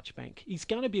Caleb Marchbank. He's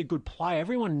going to be a good player.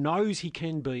 Everyone knows he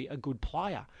can be a good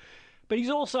player. But he's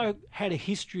also had a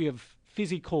history of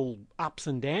physical ups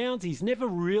and downs. He's never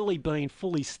really been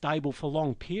fully stable for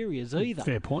long periods either.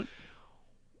 Fair point.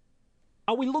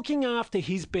 Are we looking after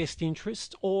his best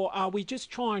interest, or are we just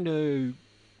trying to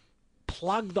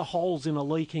plug the holes in a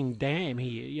leaking dam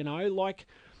here? You know, like,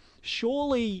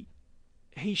 surely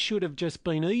he should have just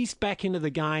been eased back into the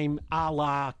game a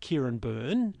la Kieran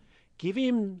Byrne, give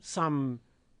him some,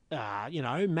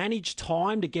 managed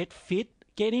time to get fit,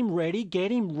 get him ready,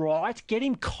 get him right, get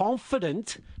him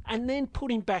confident, and then put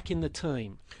him back in the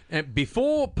team. And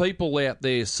before people out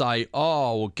there say,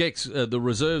 oh, well, Gex, the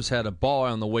reserves had a bye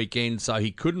on the weekend, so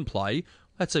he couldn't play,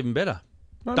 that's even better.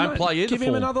 No, Don't mate, play either. Give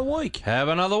him another week. Have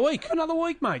another week. Another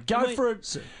week, mate. Go for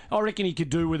it. I reckon he could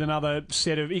do with another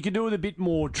set of. He could do with a bit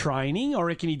more training. I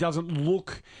reckon he didn't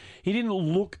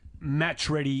look match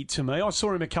ready to me. I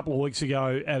saw him a couple of weeks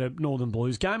ago at a Northern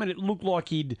Blues game, and it looked like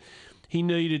he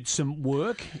needed some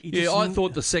work. I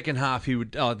thought the second half he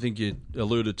would. I think you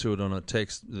alluded to it on a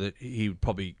text that he would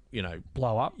probably,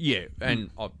 blow up. Yeah, and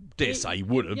I dare say he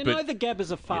would have. You but know the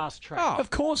Gabba's a fast track. Oh, Of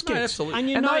course, no, Gex.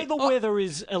 absolutely. And the weather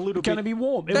is a little Going bit to be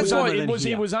warm. It That's was why it it was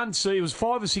here. it was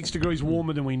 5 or 6 degrees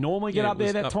warmer than we normally get Yeah, up there it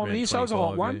was that up time of around year. So it was a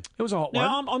hot 25, one. yeah. It was a hot one.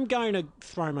 Now, I'm going to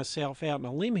throw myself out on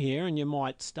a limb here, and you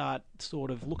might start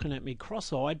sort of looking at me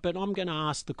cross-eyed, but I'm going to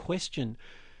ask the question,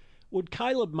 would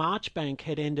Caleb Marchbank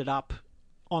had ended up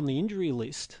on the injury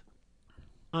list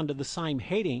under the same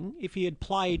heading if he had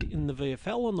played in the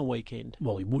VFL on the weekend?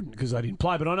 Well, he wouldn't because they didn't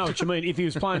play, but I know what you mean. If he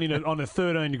was playing on a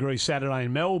 13-degree Saturday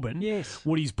in Melbourne, Yes.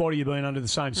 would his body have been under the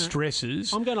same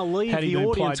stresses? I'm going to leave had he the been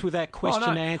audience played? with that question Oh,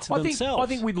 no. to answer I think, themselves. I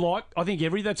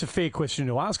think that's a fair question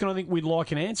to ask, and I think we'd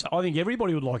like an answer. I think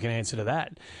everybody would like an answer to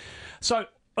that. So,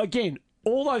 again,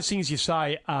 all those things you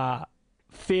say are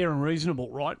fair and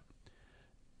reasonable, right?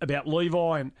 About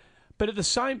Levi, but at the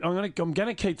same, I'm going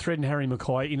to keep threading Harry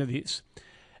Mackay into this.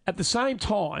 At the same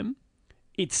time,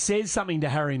 it says something to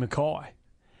Harry Mackay,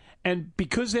 and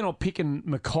because they're not picking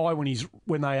Mackay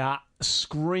when they are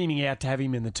screaming out to have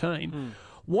him in the team,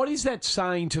 what is that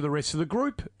saying to the rest of the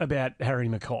group about Harry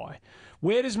Mackay?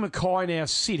 Where does Mackay now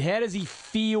sit? How does he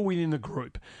feel within the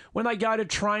group when they go to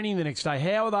training the next day?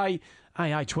 How are they?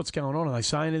 Hey H, what's going on? Are they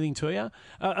saying anything to you?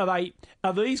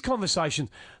 Are these conversations?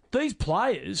 These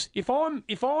players, if I'm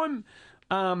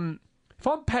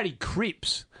Paddy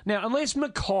Cripps, now unless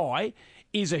Mackay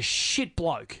is a shit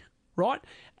bloke, right?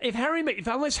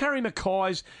 Unless Harry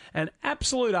Mackay's an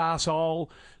absolute arsehole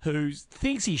who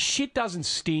thinks his shit doesn't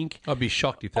stink, I'd be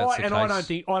shocked if that's the case.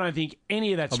 I don't think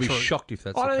any of that's I'd true. be shocked if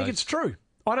that's I the don't think case. it's true.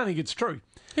 I don't think it's true.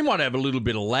 He might have a little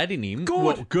bit of lad in him.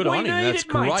 Good. Good We on him. need That's it,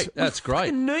 great. mate. That's We great.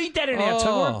 fucking need that in our team.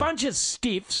 We're a Oh. bunch of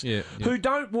stiffs Yeah. who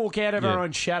don't walk out of our Yeah.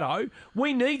 own shadow.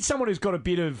 We need someone who's got a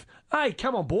bit of, hey,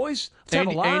 come on, boys. Let's have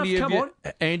a laugh. Come on.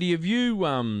 Andy, have you?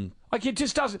 Like, it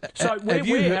just doesn't. So have where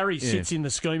you heard- Harry yeah. sits in the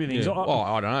scheme of things. Yeah.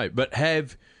 I don't know, but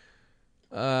have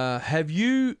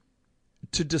you,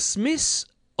 to dismiss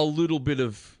a little bit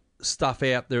of stuff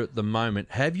out there at the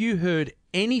moment, have you heard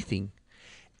anything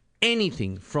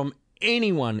from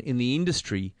anyone in the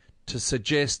industry to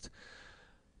suggest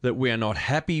that we are not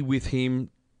happy with him.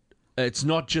 It's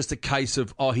not just a case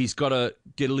of, he's got to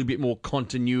get a little bit more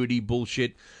continuity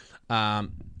bullshit. Have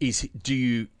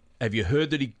you heard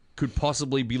that he could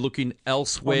possibly be looking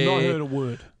elsewhere? I've not heard a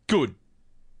word. Good.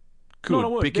 Not a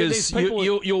word. Because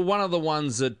you're one of the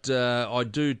ones that I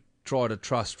do try to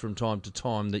trust from time to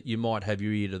time, that you might have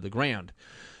your ear to the ground.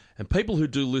 And people who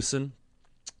do listen,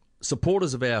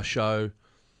 supporters of our show,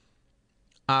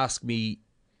 ask me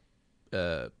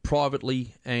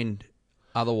privately and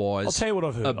otherwise, I'll tell you what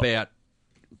I've heard about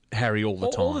Harry all the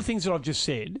time. All the things that I've just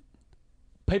said,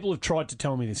 people have tried to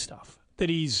tell me this stuff. That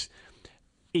he's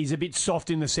a bit soft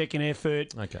in the second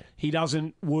effort. Okay. He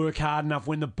doesn't work hard enough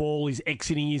when the ball is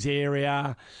exiting his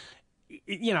area.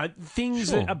 You know,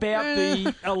 things about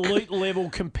the elite level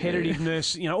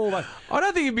competitiveness, all that. I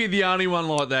don't think he'd be the only one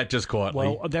like that, just quietly.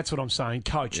 Well, that's what I'm saying.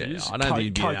 Coaches. Yeah, I don't think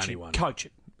he'd be the only one. Coach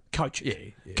it.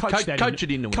 Yeah. Coach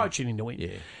it into win. Coach it into win. Yeah.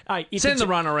 Hey, send the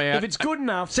runner out. If it's good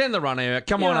enough. Send the runner out.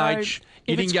 Come on, H.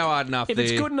 You didn't go hard enough if there.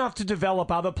 If it's good enough to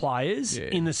develop other players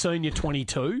in the senior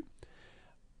 22,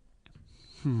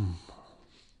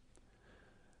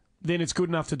 then it's good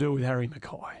enough to do with Harry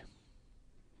Mackay.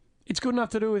 It's good enough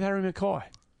to do with Harry Mackay.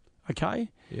 Okay?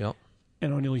 Yep.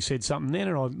 And I nearly said something then,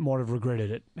 and I might have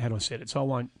regretted it had I said it, so I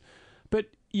won't. But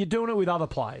you're doing it with other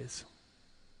players.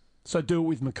 So do it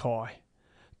with Mackay.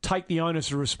 Take the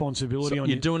onus of responsibility on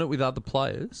you. You're doing it with other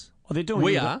players? Oh, they're doing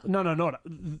we it. are? No, not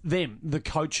them. The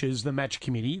coaches, the match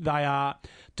committee, they are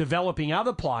developing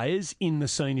other players in the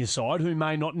senior side who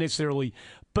may not necessarily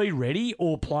be ready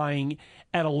or playing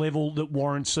at a level that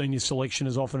warrants senior selection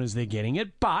as often as they're getting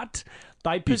it, but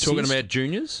they persist. You're talking about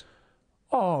juniors?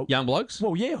 Oh, young blokes?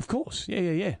 Well, yeah, of course.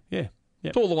 Yeah.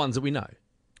 It's all the ones that we know.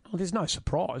 Well, there's no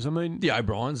surprise. I mean, the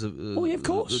O'Briens, of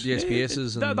course, the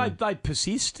SPSs, and they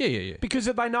persist. Yeah. Because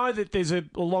they know that there's a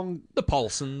long. The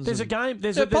Paulsons. There's a game.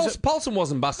 Paulson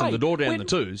wasn't busting the door down the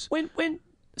twos. When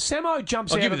Samo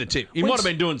jumps out, I'll give you the tip. He might have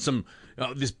been doing some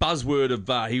this buzzword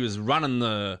of he was running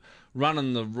the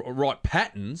right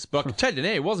patterns, but I can tell you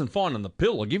now, he wasn't finding the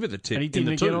pill. I'll give you the tip. And he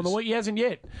didn't get on the week. He hasn't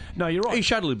yet. No, you're right. He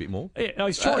showed a little bit more. Yeah, no,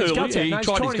 he's trying his guts out. He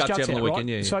tried his guts out on the weekend,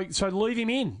 right? yeah. So leave him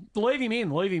in. Leave him in.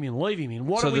 What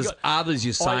so have we there's got? others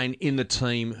you're saying in the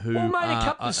team who... Well, mate, a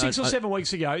couple, 6 or 7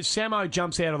 weeks ago, Samo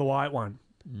jumps out of the way at one.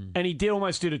 And he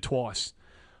almost did it twice.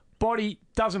 Body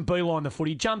doesn't beeline the foot.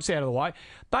 He jumps out of the way.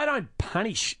 They don't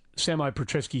punish Samo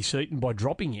Petrevski-Seaton by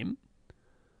dropping him.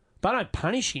 They don't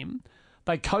punish him.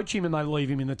 They coach him and they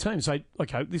leave him in the team. Say,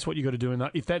 okay, this is what you got to do.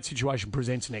 If that situation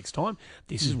presents next time,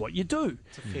 this is what you do.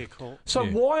 It's a fair call. So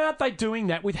why aren't they doing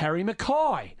that with Harry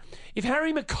Mackay? If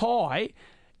Harry Mackay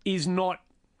is not,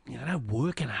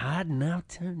 working hard enough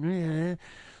to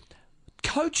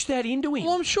coach that into him.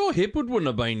 Well, I'm sure Hipwood wouldn't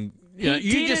have been.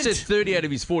 You just said 30 out of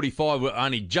his 45 were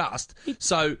only just.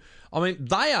 So, I mean,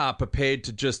 they are prepared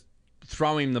to just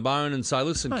throw him the bone and say,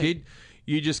 listen, kid,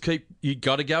 you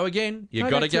got to go again. You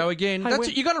got to go again.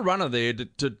 Hey, you got a runner there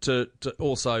to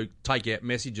also take out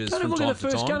messages from time to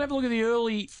time. Go and have a look at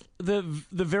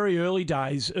the very early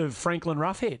days of Franklin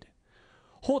Roughhead.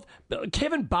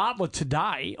 Kevin Bartlett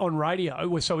today on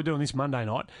radio, so we're doing this Monday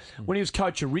night, when he was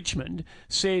coach of Richmond,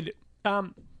 said,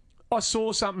 I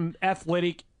saw something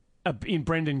athletic in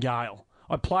Brendan Gale.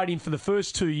 I played him for the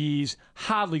first 2 years,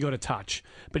 hardly got a touch.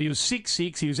 But he was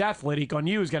 6'6", he was athletic, I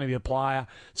knew he was going to be a player,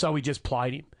 so we just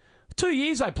played him. 2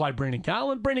 years they played Brendan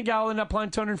Gale, and Brendan Gale ended up playing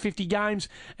 250 games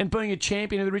and being a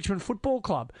champion of the Richmond Football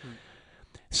Club.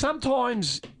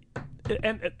 Sometimes,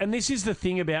 and this is the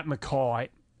thing about Mackay,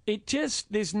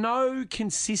 there's no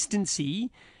consistency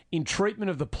in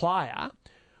treatment of the player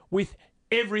with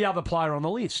every other player on the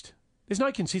list. There's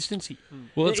no consistency.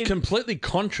 Well, it's completely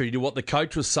contrary to what the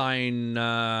coach was saying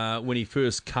when he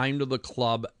first came to the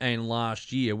club and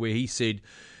last year, where he said,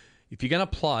 if you're going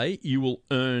to play, you will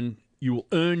earn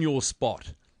your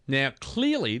spot. Now,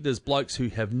 clearly, there's blokes who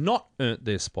have not earned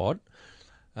their spot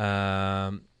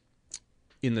in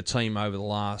the team over the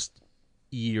last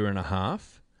year and a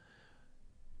half,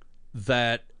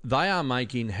 that they are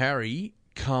making Harry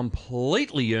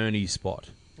completely earn his spot.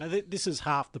 Now, this is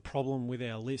half the problem with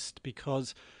our list,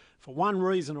 because for one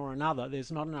reason or another,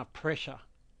 there's not enough pressure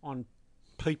on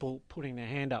people putting their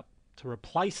hand up to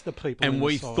replace the people. And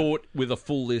we side. thought with a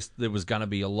full list there was going to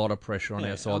be a lot of pressure on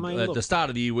our side. I mean, At the start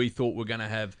of the year, we thought we're going to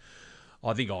have.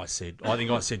 I think I said,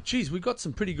 geez, we've got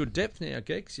some pretty good depth now,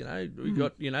 Gex. We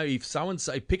got, if so and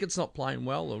so Pickett's not playing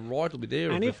well, the Wright will be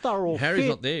there. And if they're all Harry's fit,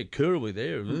 not there, Kerr will be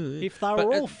there. If they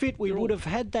were all fit, we would have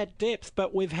had that depth.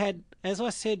 But we've had, as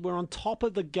I said, we're on top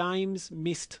of the games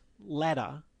missed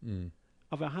ladder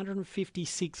of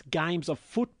 156 games of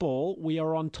football, we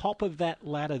are on top of that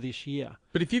ladder this year.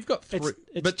 But if you've got three...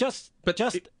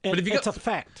 It's a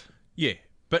fact. Yeah.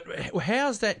 But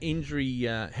how's that injury...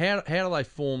 how do they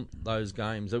form those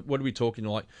games? What are we talking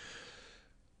like?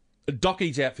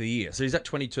 Dockie's out for the year, so he's at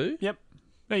 22? Yep.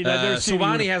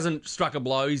 Silvani hasn't struck a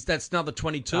blow. That's another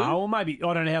 22? Oh, well, maybe.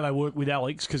 I don't know how they work with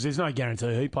Alex because there's no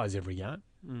guarantee he plays every game.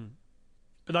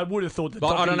 But they would have thought that...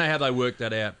 I don't know how they work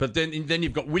that out. But then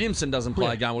you've got Williamson doesn't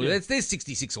play a game. Well, there's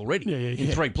 66 already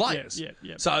in 3 players. Yeah.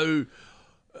 So,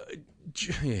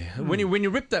 when you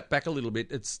rip that back a little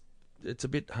bit, it's a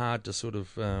bit hard to sort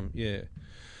of,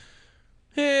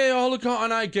 Yeah, look, I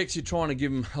know, Gex, you're trying to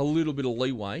give him a little bit of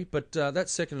leeway, but that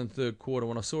second and third quarter,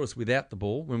 when I saw us without the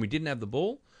ball, when we didn't have the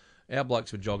ball, our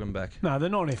blokes were jogging back. No, they're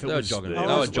not. They were jogging.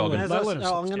 I'm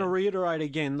going to reiterate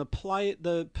again: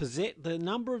 the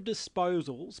number of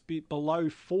disposals below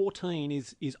 14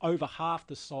 is over half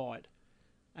the side,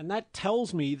 and that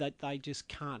tells me that they just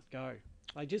can't go.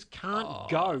 They just can't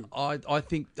go. I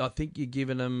think you're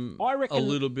giving them a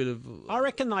little bit of... I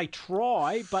reckon they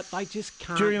try, but they just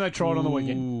can't. Do you reckon they tried on the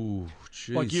weekend? Ooh,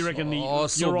 jeez. Like you reckon I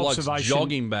saw blokes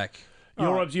jogging back.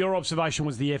 Your observation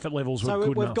was the effort levels were good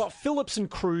enough. So we've got Phillips and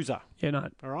Cruiser. Yeah, no.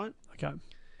 All right? Okay.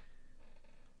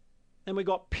 Then we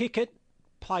got Pickett,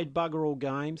 played bugger all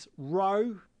games.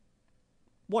 Rowe,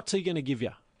 what's he going to give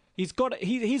you? He's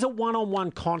a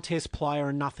one-on-one contest player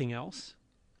and nothing else.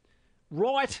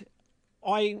 Wright,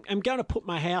 I am going to put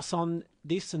my house on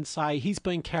this and say he's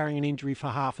been carrying an injury for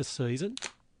half a season.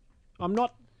 I'm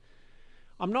not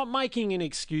making an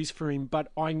excuse for him,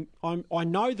 but I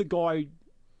know the guy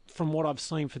from what I've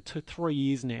seen for 3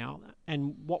 years now,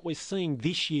 and what we're seeing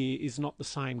this year is not the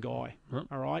same guy.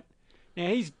 All right.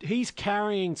 Now he's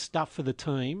carrying stuff for the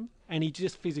team, and he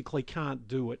just physically can't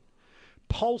do it.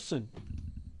 Paulson,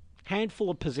 handful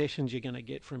of possessions you're going to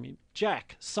get from him.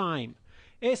 Jack, same.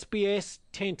 SBS,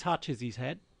 10 touches he's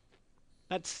had.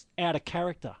 That's out of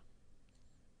character.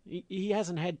 He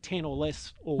hasn't had 10 or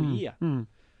less all year.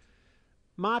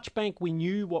 Marchbank, we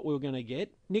knew what we were going to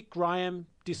get. Nick Graham,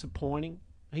 disappointing.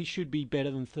 He should be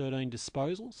better than 13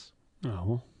 disposals. Oh,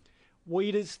 well.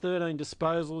 Weeders, 13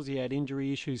 disposals. He had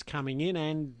injury issues coming in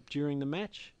and during the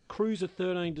match. Cruiser,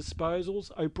 13 disposals.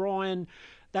 O'Brien,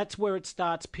 that's where it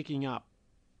starts picking up.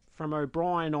 From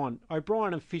O'Brien on.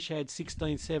 O'Brien and Fish had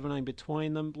 16, 17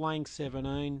 between them. Lang,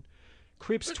 17.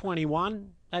 Cripps,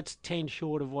 21. That's 10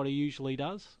 short of what he usually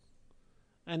does.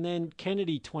 And then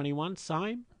Kennedy, 21.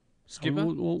 Same.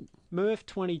 Skipper? Murph,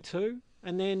 22.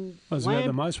 And then was Lamb,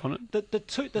 the most, wasn't it? The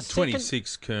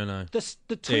 26, Kerno.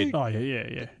 The two. Oh,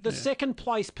 yeah. The second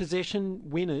place possession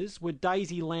winners were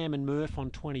Daisy, Lamb and Murph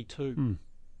on 22.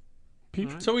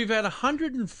 Right. So we've had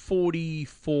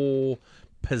 144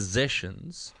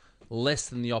 possessions less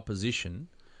than the opposition,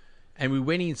 and we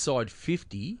went inside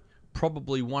 50,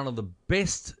 probably one of the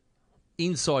best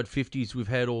inside 50s we've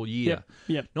had all year.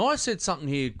 Yep. Now, I said something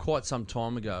here quite some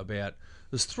time ago about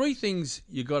there's 3 things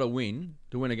you got to win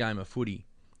a game of footy.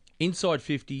 Inside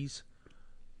 50s,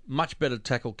 much better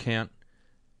tackle count,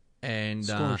 and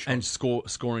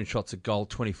scoring shots at goal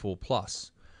 24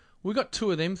 plus. We got 2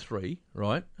 of them 3,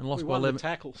 right? And lost by 11. The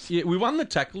tackles. Yeah, we won the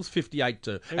tackles 58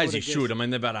 to, as you should. guessed? I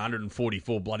mean, they've had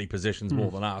 144 bloody possessions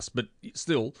more than us, but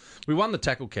still, we won the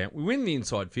tackle count. We win the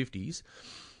inside 50s.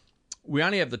 We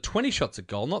only have the 20 shots at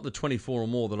goal, not the 24 or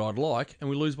more that I'd like,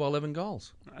 and we lose by 11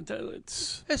 goals.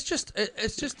 It's just.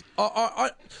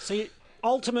 See,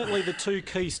 ultimately, the 2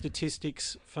 key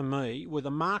statistics for me were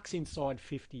the marks inside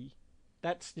 50.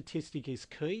 That statistic is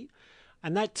key,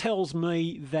 and that tells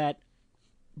me that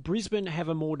Brisbane have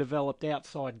a more developed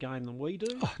outside game than we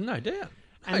do. Oh, no doubt.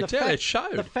 And it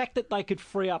showed. The fact that they could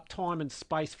free up time and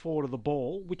space forward of the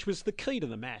ball, which was the key to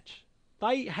the match.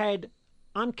 They had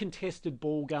uncontested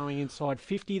ball going inside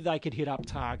 50. They could hit up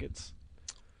targets.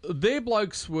 Their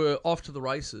blokes were off to the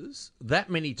races that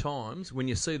many times. When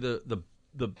you see the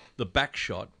back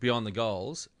shot behind the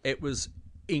goals, it was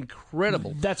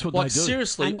incredible. That's what they do.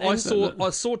 Seriously, I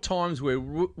saw times where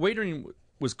Wiedering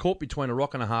was caught between a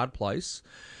rock and a hard place.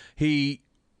 He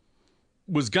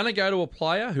was going to go to a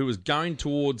player who was going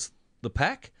towards the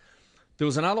pack. There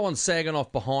was another one sagging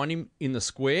off behind him in the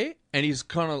square, and he's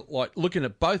kind of like looking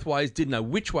at both ways, didn't know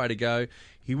which way to go.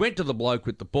 He went to the bloke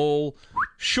with the ball.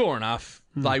 Sure enough,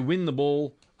 they win the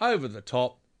ball over the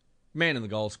top. Man in the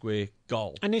goal square,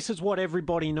 goal. And this is what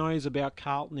everybody knows about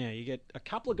Carlton now. You get a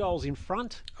couple of goals in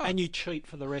front, and you cheat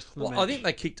for the rest of the match. I think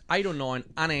they kicked 8 or 9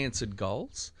 unanswered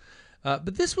goals.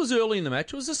 But this was early in the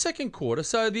match. It was the second quarter,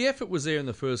 so the effort was there in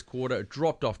the first quarter. It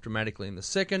dropped off dramatically in the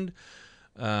second.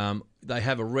 They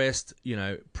have a rest.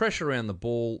 Pressure around the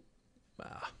ball,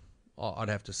 I'd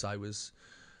have to say was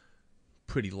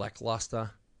pretty lacklustre.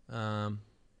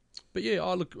 But yeah,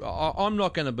 I'm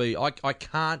not going to be. I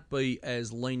can't be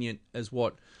as lenient as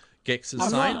what Gex is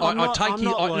saying. I'm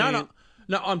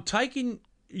taking.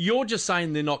 You're just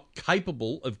saying they're not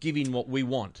capable of giving what we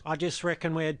want. I just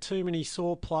reckon we had too many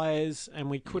sore players, and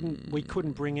we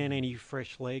couldn't bring in any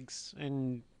fresh legs,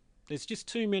 and there's just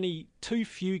too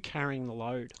few carrying the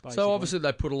load. Basically. So obviously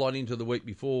they put a lot into the week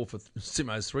before for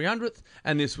Simo's 300th,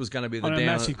 and this was going to be the down.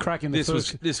 Massive crack in the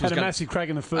first. Had a massive crack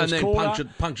in the first and then quarter,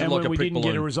 punctured and like when a we prick didn't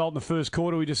balloon. get a result in the first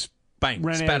quarter, we just Bang,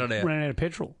 ran spat out of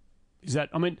petrol. Is that?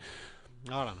 I mean,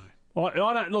 I don't know. I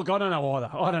don't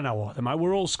know either, mate.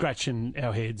 We're all scratching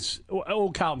our heads.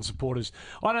 All Carlton supporters.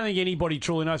 I don't think anybody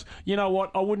truly knows. You know what?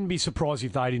 I wouldn't be surprised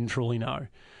if they didn't truly know.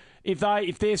 If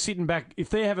they're sitting back, if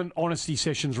they're having honesty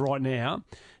sessions right now,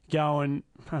 going,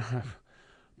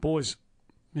 boys,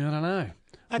 I don't know.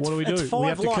 What do we do? It's 5 we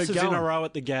have to losses keep going. in a row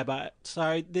at the Gabba,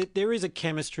 so there is a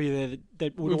chemistry there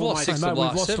that would We've almost... lost 6 Mate, of the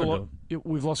last 7.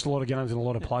 we've lost a lot of games in a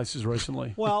lot of places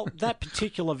recently. Well, that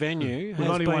particular venue We've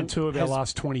only won 2 of our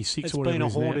last 26. It's or whatever been a it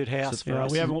is now. haunted house for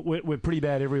us. We're pretty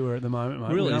bad everywhere at the moment,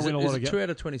 mate. Really? We don't Is win a lot it of 2 out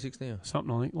of 26 now?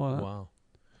 something I think like that. Wow.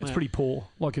 It's pretty poor.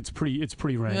 Like it's pretty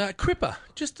rank. Cripper.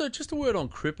 Just a word on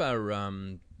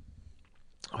Cripper.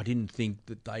 I didn't think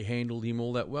that they handled him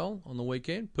all that well on the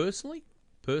weekend. Personally,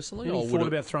 You I thought would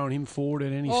about throwing him forward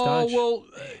at any Oh stage. well,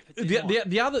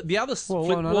 the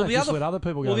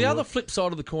other flip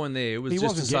side of the coin there was he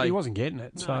he wasn't getting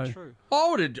it. So True. I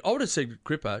would have said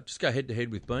Cripper, just go head to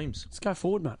head with Beams, let's go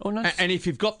forward, mate. Oh, no. and if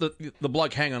you've got the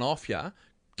bloke hanging off you,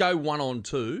 go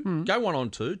 1-on-2, go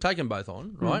 1-on-2, take them both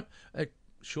on, right?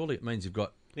 Surely it means you've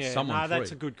got someone free.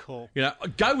 That's a good call.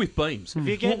 Go with Beams. If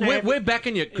you're getting We're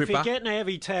backing you, Cripper. If you're getting a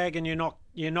heavy tag and you're not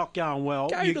going well,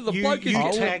 Go you to the bloke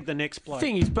who's tag the next bloke.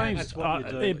 Thing is, Beams, That's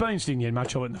what you do. Beams didn't get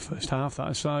much of it in the first half,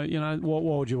 though. So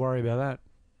why would you worry about that?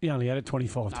 He only had it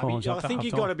 25 times. I think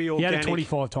you've half-time. got to be He organic. had it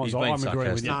 25 times. He's I'm being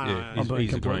agreeing with you. sarcastic. No, I'm being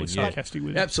he's completely agreeing. sarcastic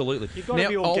with you. Absolutely. You've got to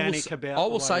be organic about I the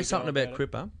will way say you something go about about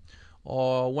Cripper.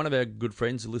 One of our good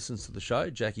friends who listens to the show,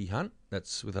 Jackie Hunt,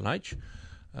 that's with an H.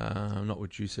 Not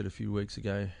what you said a few weeks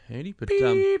ago, Andy, but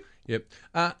yep.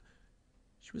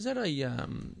 She was at a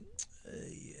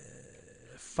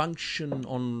function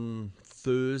on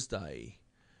Thursday.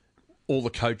 All the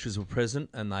coaches were present,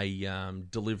 and they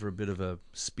deliver a bit of a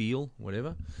spiel,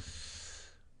 whatever.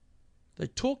 They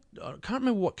talked. I can't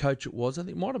remember what coach it was. I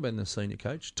think it might have been the senior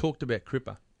coach. Talked about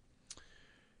Cripper.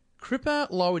 Cripper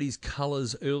lowered his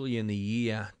colours early in the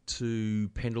year to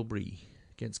Pendlebury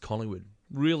against Collingwood.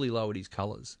 Really lowered his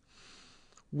colours.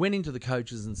 Went into the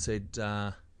coaches and said,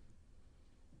 I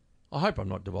hope I'm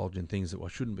not divulging things that I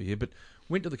shouldn't be here, but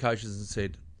went to the coaches and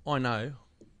said, I know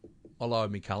I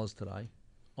lowered my colours today.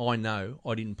 I know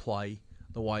I didn't play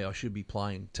the way I should be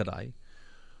playing today.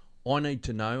 I need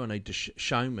to know, I need to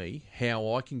show me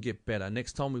how I can get better.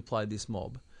 Next time we play this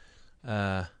mob,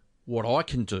 what I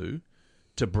can do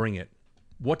to bring it.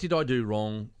 What did I do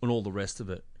wrong and all the rest of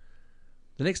it.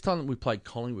 The next time that we played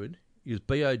Collingwood, it was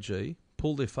BOG,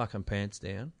 pulled their fucking pants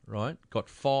down, right? Got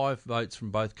 5 votes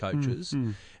from both coaches.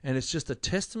 And it's just a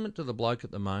testament to the bloke at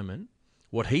the moment,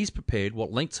 what he's prepared,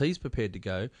 what lengths he's prepared to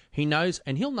go. He knows,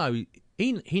 and he'll know,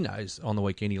 he knows on the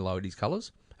weekend he lowered his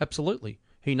colours. Absolutely.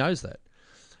 He knows that.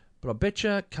 But I bet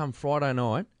you come Friday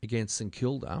night against St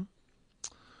Kilda,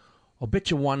 I'll bet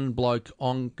you one bloke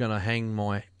I'm going to hang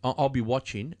my... I'll be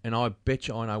watching, and I bet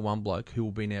you I know one bloke who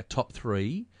will be in our top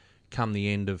 3 come the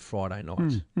end of Friday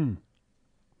night.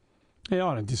 Yeah,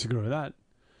 I don't disagree with that.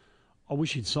 I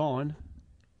wish he'd sign.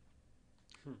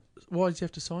 Why does he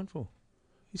have to sign for?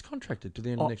 He's contracted to the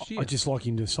end of next year. I'd just like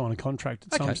him to sign a contract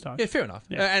at some stage. Yeah, fair enough.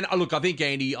 Yeah. And look, I think,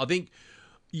 Andy,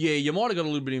 you might have got a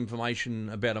little bit of information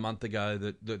about a month ago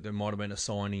that there might have been a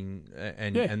signing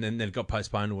and then it got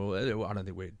postponed. Well, I don't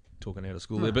think we're talking out of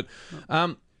school there. But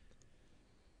I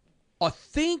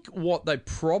think what they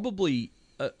probably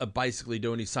are basically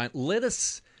doing is saying, let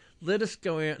us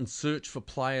go out and search for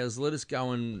players. Let us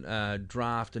go and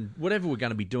draft and whatever we're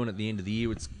going to be doing at the end of the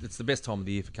year. It's the best time of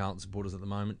the year for Carlton supporters at the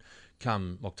moment.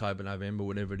 Come October, November,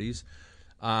 whatever it is,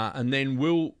 and then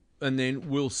we'll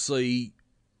see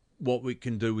what we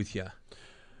can do with you.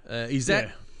 Is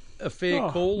that a fair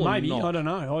call? Maybe. Or not? I don't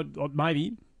know.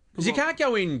 Maybe. Because you can't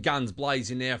go in guns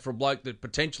blazing now for a bloke that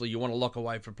potentially you want to lock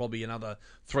away for probably another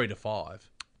 3 to 5.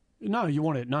 No, you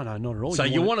want it. No, not at all. So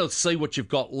you want to see what you've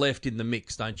got left in the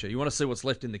mix, don't you? You want to see what's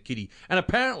left in the kitty. And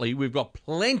apparently we've got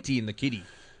plenty in the kitty.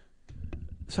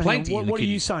 So Plenty. what are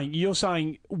you saying? You're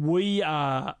saying we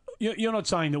are... You're not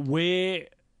saying that we're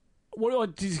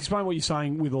Just explain what you're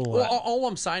saying with all Well, that. all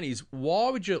I'm saying is, why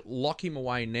would you lock him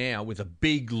away now with a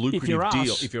big lucrative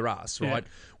deal if you're us, right?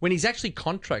 When he's actually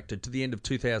contracted to the end of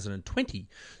 2020.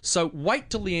 So wait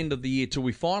till the end of the year till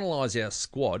we finalise our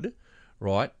squad,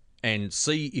 right? And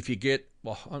see if you get,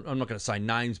 well, I'm not going to say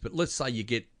names, but let's say you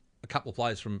get a couple of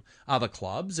players from other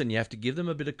clubs and you have to give them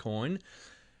a bit of coin.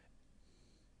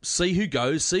 See who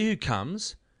goes, see who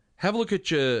comes, have a look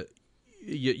at your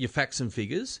facts and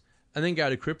figures, and then go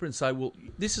to Cripper and say, well,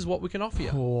 this is what we can offer you.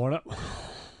 I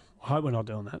hope we're not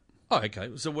doing that. Oh,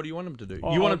 okay. So what do you want him to do?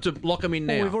 You want him to lock him in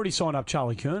now? Well, we've already signed up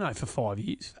Charlie Kerno for 5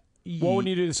 years. Why wouldn't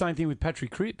you do the same thing with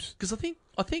Patrick Cripps? Because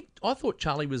I thought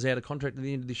Charlie was out of contract at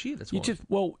the end of this year. That's why.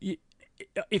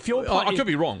 If you're I could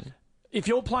be wrong. If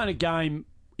you're playing a game,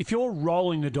 if you're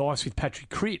rolling the dice with Patrick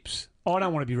Cripps, I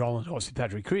don't want to be rolling the dice with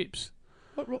Patrick Cripps.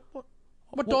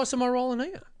 What dice am I rolling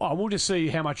here? Oh, we'll just see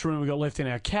how much room we've got left in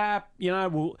our cap,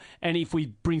 and if we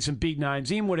bring some big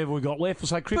names in, whatever we've got left, we'll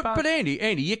say Cripper. But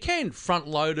Andy, you can front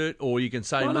load it, or you can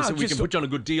say, listen, we can put you on a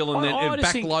good deal and then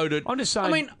back load it. I'm just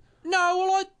saying.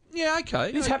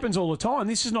 Okay. This happens all the time.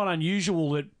 This is not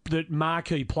unusual that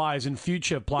marquee players and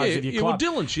future players of your club.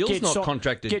 Well, Dylan Shields not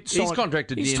contracted. He's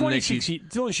contracted at the end of next year.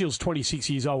 Dylan Shields 26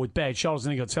 years old with bad shoulders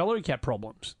and he got salary cap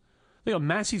problems. They got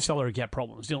massive salary cap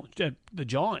problems. The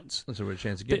Giants. That's a real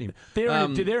chance of getting him.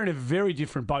 They're in a very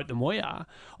different boat than we are.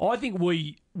 I think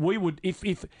we would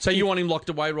if. So you want him locked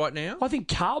away right now? I think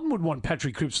Carlton would want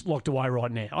Patrick Cripps locked away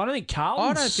right now. I don't think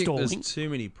Carlton's stalling. There's too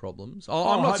many problems.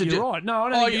 I'm not you're right. No, I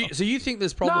don't think. So you think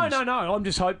there's problems? No. I'm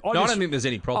just hoping. I don't think there's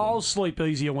any problems. I'll sleep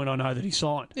easier when I know that he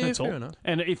signed. Yeah, that's fair all. enough.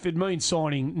 And if it means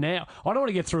signing now, I don't want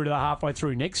to get through to the halfway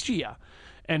through next year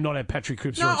and not have Patrick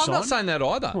Cripps No, I'm signed. not saying that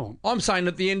either. Oh. I'm saying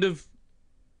at the end of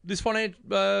this at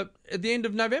the end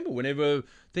of November, whenever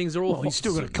things are all. Well, he's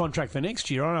still got a contract for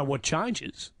next year. I don't know what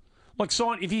changes. Like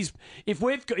sign if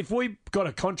we've got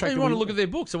a contract. They want to look at their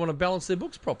books. They want to balance their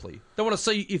books properly. They want to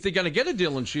see if they're going to get a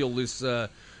Dylan Shield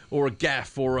or a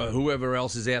Gaff or whoever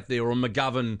else is out there or a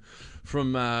McGovern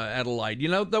from Adelaide.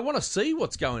 They want to see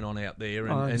what's going on out there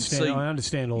and see. I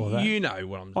understand all of that. You know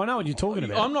what I know what you're talking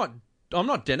about. I'm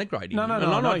not denigrating No, him, no, and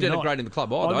I'm not you're denigrating not. the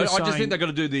club either. I just think they've got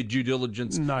to do their due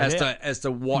diligence as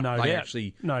to what they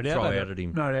actually throw out at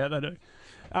him. No doubt they do.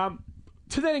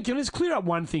 To that end, can I just clear up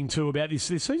one thing too about this?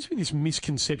 There seems to be this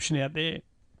misconception out there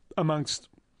amongst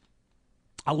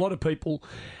a lot of people,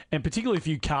 and particularly a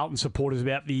few Carlton supporters,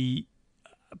 about the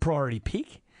priority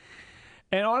pick.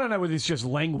 And I don't know whether it's just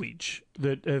language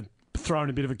that have thrown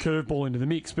a bit of a curveball into the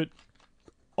mix, but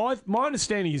my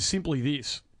understanding is simply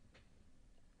this.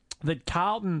 That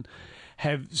Carlton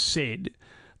have said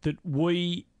that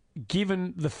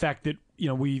given the fact that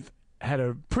we've had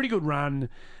a pretty good run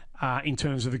in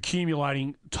terms of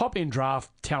accumulating top-end draft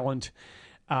talent,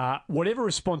 whatever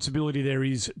responsibility there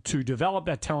is to develop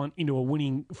that talent into a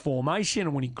winning formation, a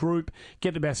winning group,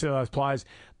 get the best out of those players,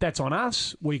 that's on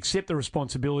us. We accept the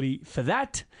responsibility for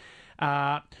that.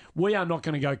 We are not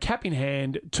going to go cap in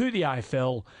hand to the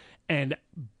AFL and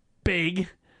beg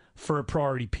for a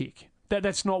priority pick.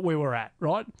 That's not where we're at,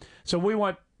 right? So we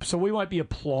won't be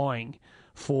applying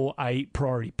for a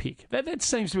priority pick. That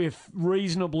seems to be a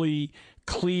reasonably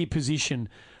clear position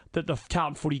that the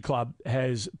Carlton Footy Club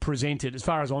has presented, as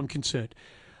far as I'm concerned.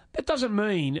 That doesn't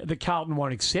mean that Carlton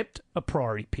won't accept a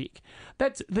priority pick.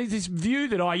 There's this view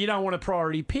that you don't want a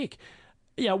priority pick.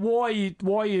 Why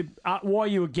are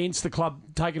you against the club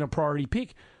taking a priority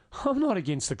pick? I'm not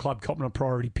against the club copping a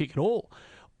priority pick at all.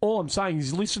 All I'm saying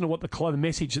is listen to what the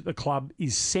message that the club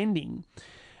is sending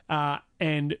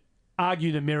and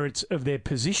argue the merits of their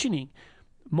positioning.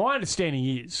 My understanding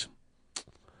is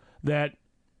that...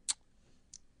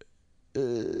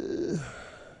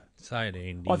 Say it,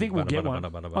 Andy. I think we'll get one. I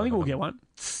think we'll get one.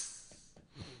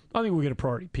 I think we'll get a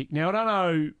priority pick. Now, I don't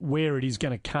know where it is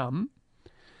going to come,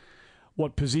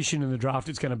 what position in the draft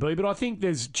it's going to be, but I think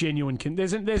there's genuine...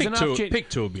 There's enough...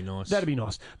 Pick two would be nice. That'd be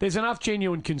nice. There's enough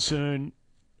genuine concern...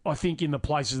 I think in the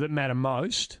places that matter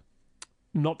most,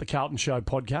 not the Carlton Show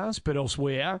podcast, but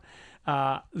elsewhere,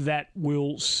 that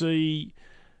will see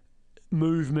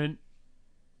movement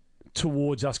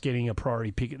towards us getting a priority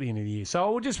pick at the end of the year.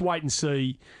 So we'll just wait and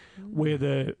see where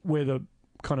the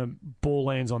kind of ball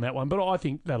lands on that one. But I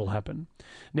think that'll happen.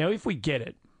 Now, if we get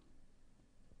it,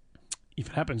 if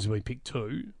it happens to be pick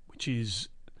 2, which is,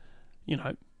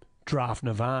 draft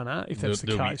nirvana, if that's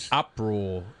the case. Be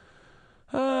uproar.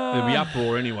 There'll be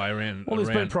uproar anyway around. Well, there's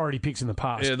been priority picks in the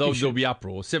past. Yeah, there'll be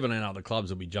uproar. 17 other clubs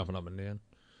will be jumping up and down.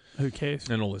 Who cares?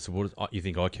 And all their supporters. You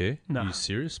think I care? No. Are you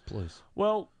serious? Please.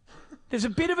 Well, there's a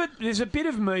bit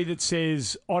of me that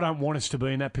says I don't want us to be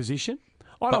in that position.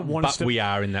 I don't want us to. We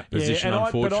are in that position, but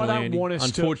unfortunately. I don't want us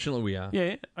unfortunately, we are.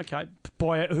 Yeah, okay.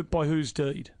 By whose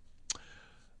deed?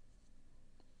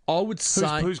 I would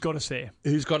say who's got us there?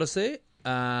 Who's got us there?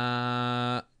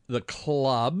 The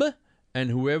club and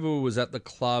whoever was at the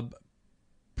club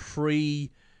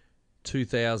pre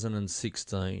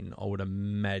 2016, I would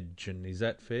imagine. Is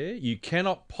that fair? You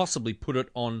cannot possibly put it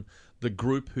on the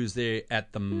group who's there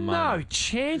at the moment. No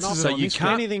chances. So you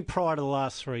can't anything prior to the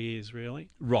last 3 years, really.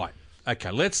 Right.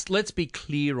 Okay. Let's be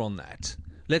clear on that.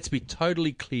 Let's be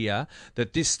totally clear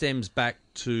that this stems back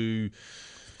to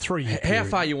 3 years. How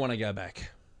far you want to go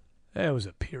back? There was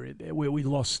a period there where we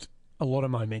lost a lot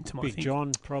of momentum. I Big think.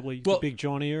 John, probably the Big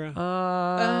John era.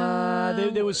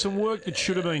 There was some work that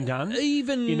should have been done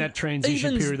even in that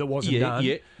transition period that wasn't done.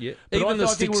 Yeah. But Even the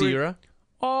Sticks era.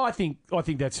 Oh, I think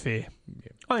that's fair.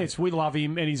 I think we love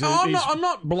him, and he's. I'm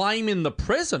not blaming the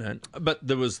president, but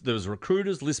there was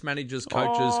recruiters, list managers,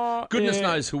 coaches, goodness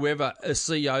knows whoever,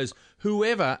 CEOs,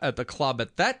 whoever at the club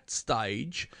at that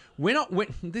stage.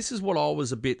 This is what I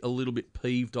was a little bit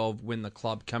peeved of when the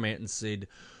club came out and said,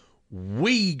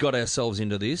 we got ourselves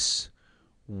into this,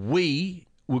 we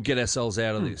will get ourselves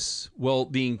out of this. Well,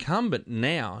 the incumbent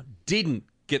now didn't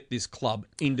get this club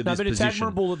into this position. No, but it's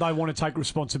admirable that they want to take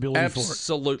responsibility for it.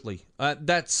 Absolutely.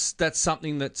 That's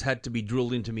something that's had to be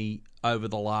drilled into me over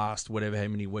the last how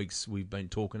many weeks we've been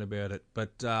talking about it.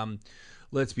 But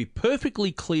let's be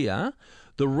perfectly clear.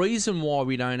 The reason why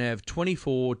we don't have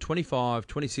 24, 25,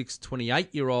 26,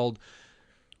 28-year-old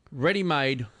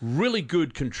ready-made, really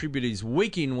good contributors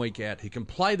week in, week out who can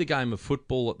play the game of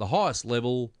football at the highest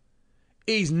level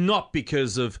is not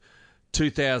because of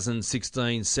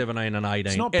 2016, 17 and 18.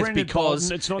 It's not Brendan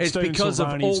Bolton, it's Stephen because of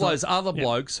Silvani, all those other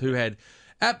blokes who had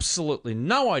absolutely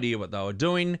no idea what they were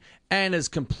doing and has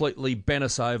completely bent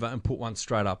us over and put one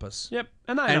straight up us. Yep.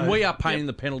 And we are paying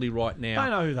the penalty right now. They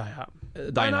know who they are.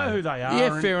 They know who they are.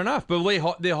 Yeah, fair enough. But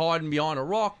they're hiding behind a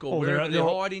rock or wherever they're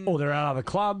hiding. Or they're at other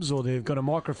clubs or they've got a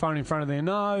microphone in front of their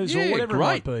nose or whatever it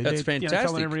might be. That's fantastic.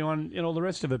 Telling everyone and all the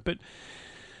rest of it. But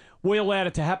we allowed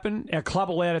it to happen. Our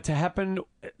club allowed it to happen.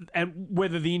 And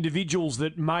whether the individuals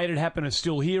that made it happen are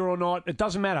still here or not, it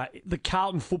doesn't matter. The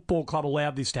Carlton Football Club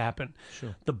allowed this to happen.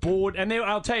 Sure. The board, and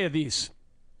I'll tell you this,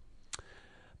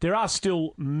 there are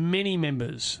still many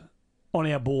members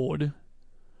on our board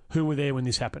who were there when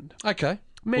this happened. Okay.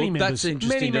 Many members. That's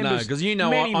interesting to know because me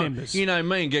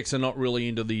and Gex are not really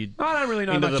into the. I don't really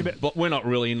know much about. But we're not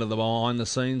really into the behind the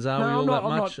scenes, are we? All that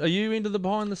much? Are you into the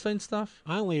behind the scenes stuff?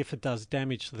 Only if it does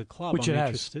damage to the club. Which I'm it has.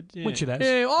 interested. Yeah. Which it has.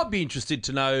 Yeah, I'd be interested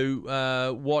to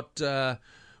know what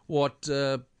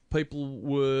people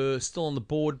were still on the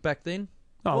board back then.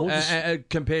 Oh,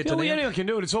 compared to now. Anyone can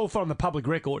do it. It's all from the public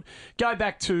record. Go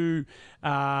back to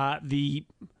I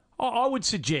would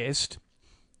suggest.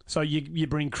 So you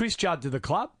bring Chris Judd to the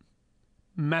club,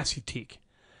 massive tick.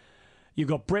 You've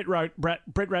got Brett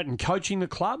Ratton coaching the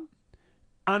club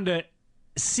under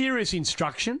serious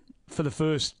instruction for the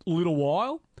first little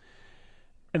while,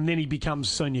 and then he becomes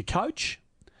senior coach,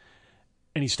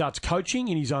 and he starts coaching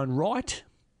in his own right.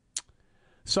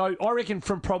 So I reckon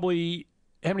from probably,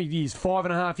 how many years?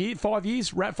 5.5 years? 5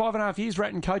 years? 5.5 years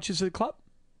Ratton coaches at the club?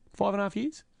 5.5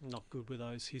 years? Not good with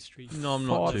those histories. No, I'm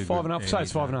not too good. 5.5. Say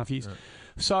it's 5.5 years. No.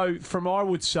 So I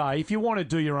would say, if you want to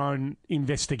do your own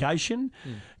investigation,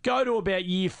 go to about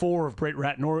year 4 of Brett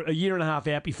Ratton, or a year and a half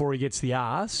out before he gets the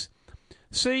arse.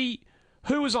 See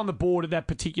who was on the board at that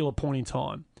particular point in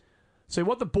time. See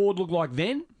what the board looked like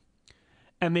then,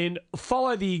 and then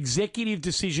follow the executive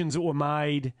decisions that were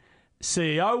made,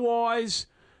 CEO-wise,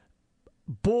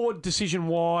 board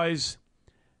decision-wise,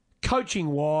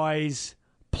 coaching-wise,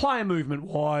 player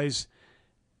movement-wise,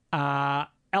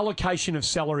 allocation of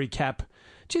salary cap.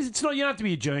 It's not. You don't have to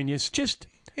be a genius. Just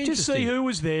see who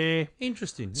was there.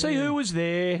 Interesting. See who was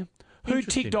there. Who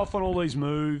ticked off on all these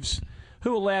moves.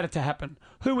 Who allowed it to happen.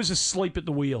 Who was asleep at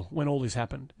the wheel when all this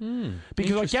happened.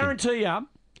 Because I guarantee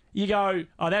you go,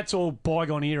 oh, that's all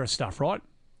bygone era stuff, right?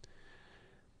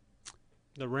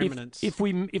 The remnants. If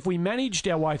we managed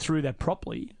our way through that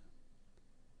properly,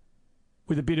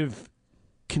 with a bit of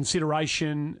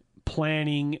consideration,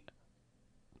 planning,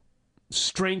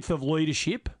 strength of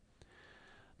leadership,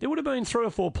 there would have been 3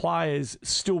 or 4 players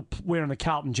still wearing the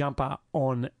Carlton jumper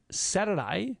on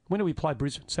Saturday. When do we play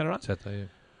Brisbane? Saturday, yeah.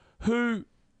 Who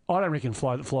I don't reckon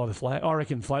fly the flag. I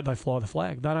reckon they fly the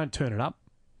flag. They don't turn it up.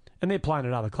 And they're playing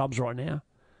at other clubs right now.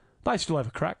 They still have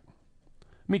a crack.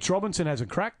 Mitch Robinson has a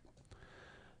crack.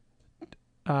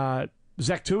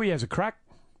 Zach Tui has a crack.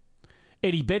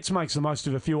 Eddie Betts makes the most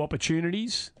of a few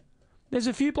opportunities. There's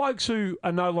a few blokes who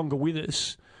are no longer with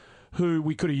us who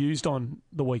we could have used on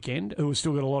the weekend, who have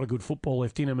still got a lot of good football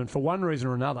left in them, and for one reason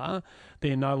or another,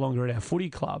 they're no longer at our footy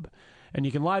club. And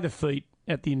you can lay the feet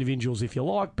at the individuals if you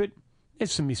like, but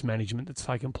there's some mismanagement that's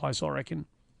taken place, I reckon.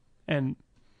 And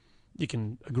you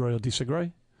can agree or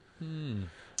disagree.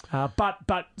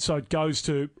 But so it goes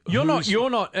to You're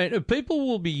not. People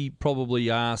will be probably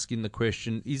asking the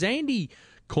question: is Andy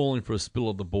calling for a spill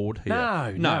of the board here?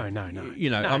 No. You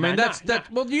know, that's.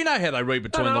 Well, you know how they read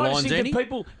between the lines, Andy.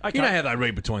 People, okay. You know how they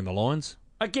read between the lines.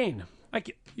 Again,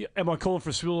 am I calling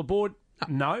for a spill of the board?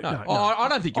 No. I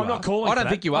don't think you are. I'm not calling. I don't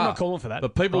think you are. I'm not calling for that.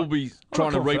 But people will be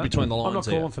trying to read between the lines.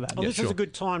 I'm not calling for that. Well, this is a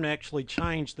good time to actually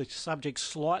change the subject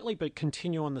slightly, but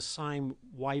continue on the same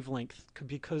wavelength,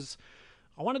 because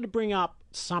I wanted to bring up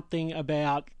something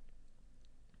about,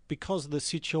 because of the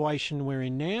situation we're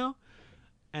in now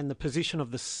and the position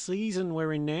of the season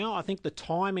we're in now, I think the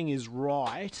timing is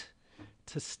right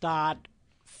to start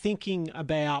thinking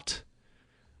about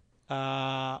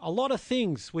a lot of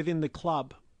things within the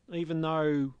club, even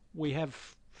though we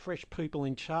have fresh people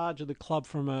in charge of the club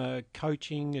from a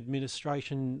coaching,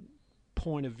 administration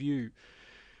point of view.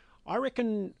 I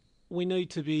reckon we need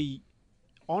to be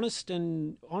honest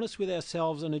with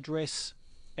ourselves and address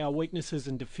our weaknesses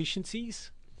and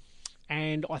deficiencies.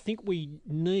 And I think we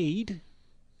need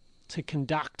to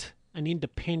conduct an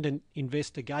independent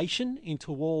investigation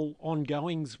into all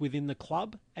ongoings within the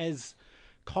club, as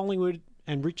Collingwood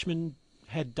and Richmond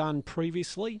had done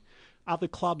previously, other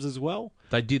clubs as well.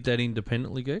 They did that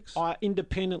independently, Gex?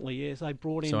 Independently, yes. They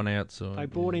brought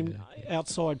in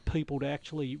outside people to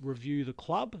actually review the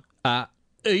club.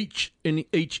 Each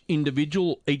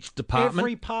individual, each department?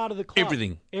 Every part of the club.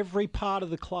 Everything? Every part of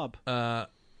the club.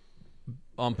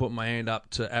 I'm putting my hand up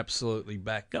to absolutely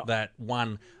back that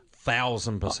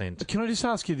 1,000%. Can I just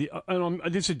ask you,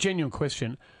 this is a genuine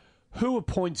question, who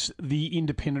appoints the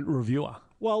independent reviewer?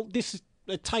 Well,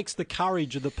 it takes the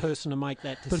courage of the person to make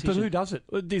that decision. But who does it?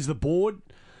 Is the board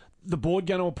going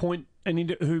to appoint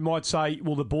who might say,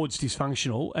 well, the board's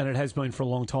dysfunctional and it has been for a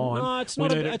long time? No, it's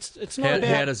not. It's not about.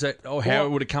 How does that? How it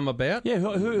would have come about? Yeah,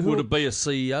 who would it be? A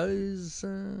CEO's?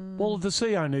 Well, if the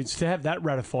CEO needs to have that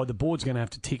ratified, the board's going to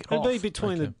have to tick it off. It'd be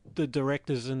between the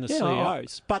directors and the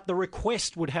CEOs, but the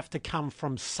request would have to come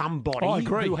from somebody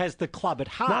who has the club at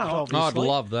heart. Obviously, I'd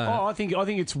love that. I think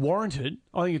it's warranted.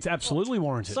 I think it's absolutely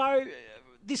warranted. So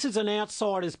this is an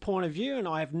outsider's point of view, and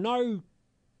I have no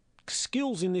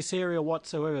skills in this area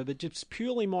whatsoever, but just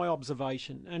purely my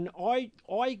observation. And I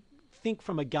think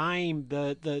from a game,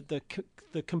 the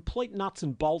complete nuts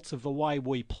and bolts of the way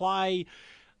we play,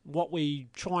 what we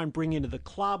try and bring into the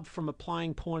club from a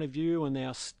playing point of view, and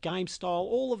our game style,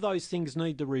 all of those things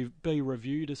need to be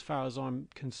reviewed as far as I'm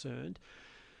concerned,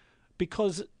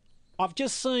 because I've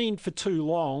just seen for too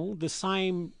long the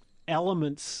same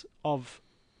elements of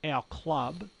our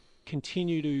club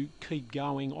continue to keep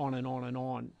going on and on and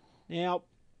on. Now,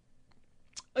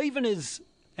 even as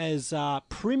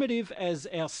primitive as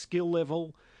our skill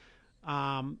level,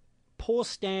 poor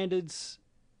standards,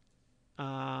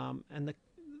 and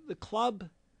the club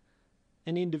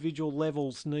and individual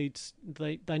levels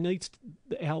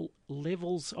our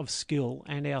levels of skill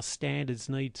and our standards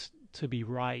need to be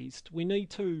raised. We need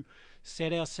to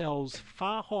set ourselves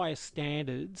far higher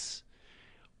standards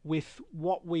with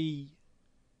what we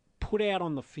put out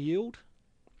on the field,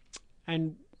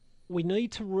 and we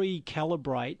need to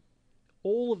recalibrate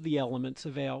all of the elements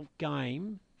of our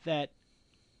game that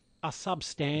are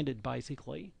substandard,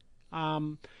 basically.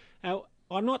 Now,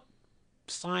 I'm not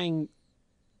saying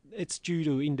it's due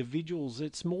to individuals.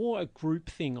 It's more a group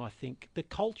thing, I think. The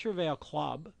culture of our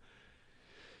club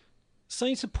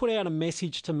seems to put out a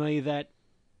message to me that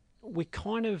we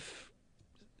kind of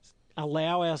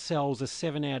allow ourselves a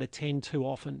 7 out of 10 too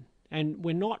often, and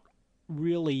we're not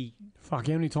really... Fuck,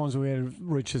 how many times have we had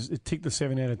reached tick the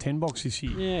 7 out of 10 box this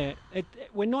year? Yeah,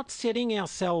 we're not setting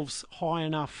ourselves high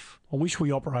enough. I wish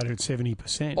we operated at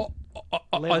 70%.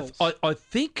 I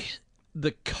think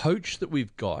the coach that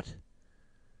we've got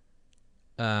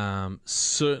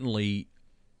certainly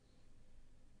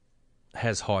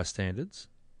has high standards.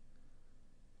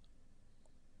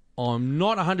 I'm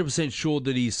not 100% sure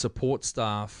that his support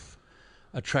staff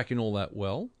are tracking all that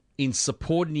well in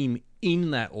supporting him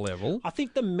in that level. I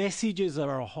think the messages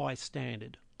are a high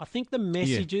standard. I think the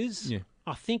messages,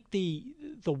 I think the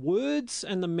words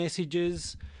and the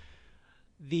messages,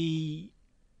 the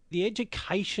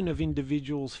education of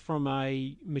individuals from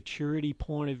a maturity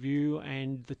point of view,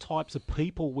 and the types of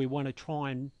people we want to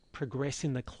try and progress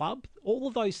in the club, all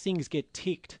of those things get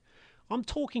ticked. I'm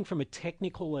talking from a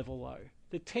technical level, though.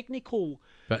 The technical...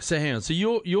 But so hang on. So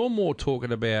you're more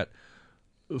talking about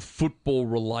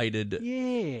football-related.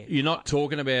 Yeah. You're not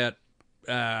talking about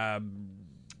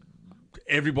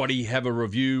everybody have a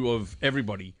review of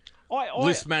everybody.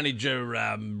 List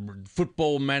manager,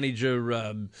 football manager,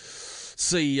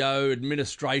 CEO,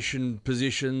 administration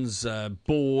positions,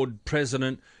 board,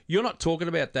 president. You're not talking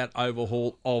about that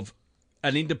overhaul of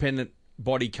an independent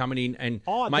body coming in and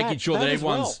making sure that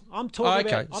everyone's... Well. I'm talking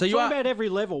about every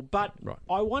level, but right.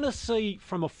 I want to see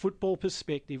from a football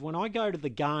perspective, when I go to the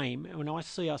game and when I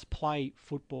see us play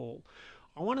football,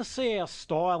 I want to see our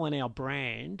style and our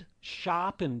brand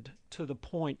sharpened to the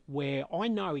point where I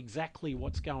know exactly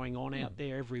what's going on out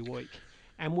there every week.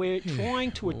 And we're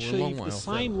trying to achieve the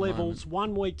same levels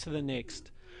one week to the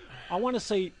next. I want to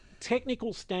see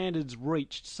technical standards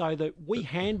reached so that we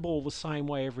handball the same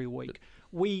way every week.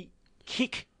 We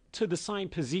kick to the same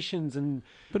positions.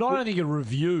 But I don't think a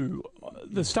review,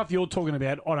 the stuff you're talking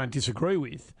about, I don't disagree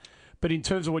with. But in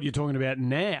terms of what you're talking about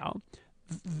now,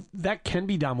 that can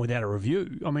be done without a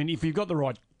review. I mean, if you've got the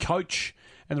right coach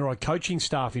and the right coaching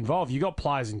staff involved, you've got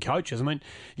players and coaches. I mean,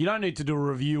 you don't need to do a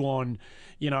review on,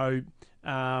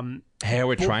 how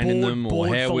we're training them, or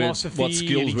what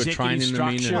skills we're training them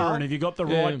in. And have you got the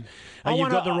right,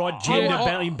 gender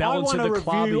balance of the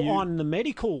club? I want a review on the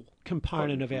medical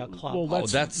component of our club. Well,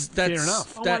 that's fair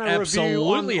enough. That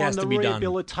absolutely has to be done. On the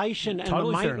rehabilitation and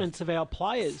the maintenance of our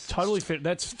players. Totally fair.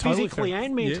 That's totally physically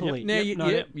and mentally.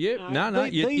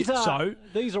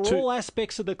 These are all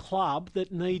aspects of the club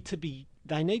that need to be.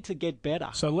 They need to get better.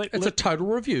 So it's a total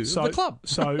review of the club.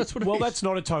 So that's what that's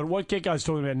not a total. What Gecko's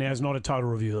talking about now is not a total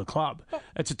review of the club.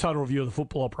 It's a total review of the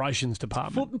football operations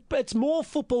department. It's more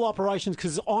football operations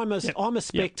because I'm a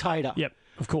spectator. Yep,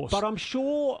 of course. But I'm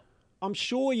sure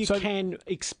you can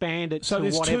expand it to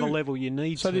whatever level you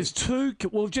need to. So there's two.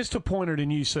 Well, just appointed a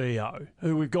new CEO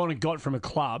who we've gone and got from a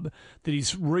club that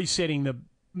is resetting the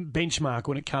benchmark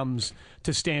when it comes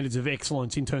to standards of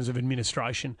excellence in terms of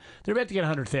administration. They're about to get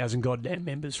 100,000 goddamn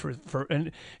members for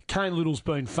and Kane Little's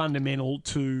been fundamental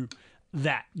to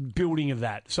that building of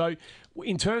that. So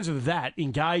in terms of that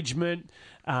engagement,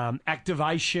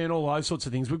 activation, all those sorts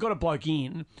of things, we've got a bloke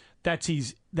in.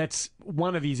 That's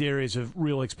one of his areas of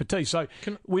real expertise. So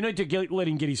we need to let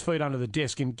him get his feet under the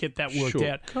desk and get that worked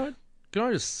out. Can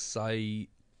I just say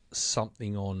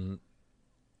something on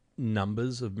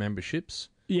numbers of memberships?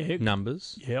 Yeah.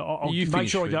 Numbers. Yeah, I'll make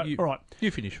sure I go. All right.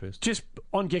 You finish first. Just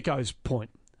on Gecko's point,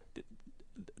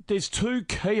 there's two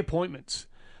key appointments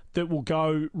that will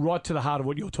go right to the heart of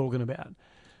what you're talking about.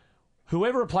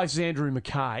 Whoever replaces Andrew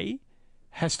McKay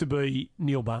has to be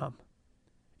Neil Baum.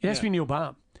 It has to be Neil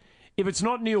Baum. If it's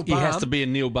not Neil Baum... He has to be a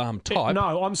Neil Baum type.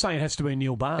 No, I'm saying it has to be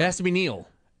Neil Baum. It has to be Neil.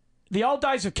 The old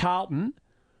days of Carlton,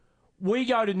 we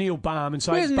go to Neil Baum and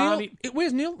say... Where's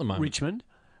Neil at the moment? Richmond.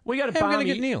 We go to How are we Barmy going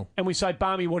to get Neil? And we say,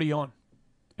 Barmy, what are you on?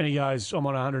 And he goes, I'm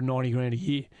on 190 grand a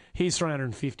year. Here's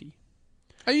 350.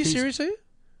 Are you serious, are you?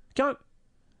 Go.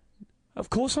 Of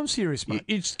course I'm serious, mate.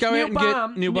 You just go out and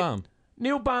get Neil Baum.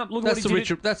 Neil Baum, look that's what he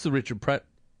did. That's the Richard Pratt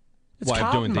way Carlton,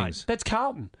 of doing mate. things. That's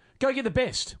Carlton. Go get the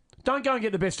best. Don't go and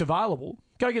get the best available.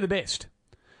 Go get the best.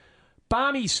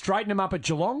 Barmy straightened him up at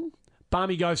Geelong.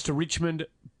 Barmy goes to Richmond.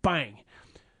 Bang.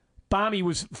 Barmy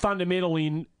was fundamental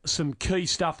in some key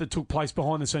stuff that took place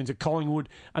behind the scenes at Collingwood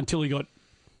until he got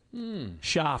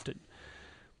shafted.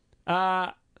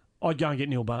 I'd go and get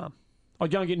Neil Baum.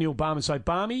 I'd go and get Neil Baum and say,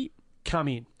 Barmy, come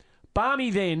in.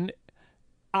 Barmy then,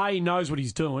 A, knows what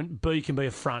he's doing, B, can be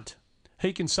a front.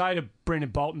 He can say to Brendan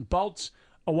Bolton, Bolts,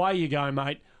 away you go,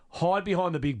 mate. Hide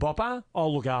behind the big bopper.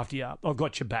 I'll look after you. I've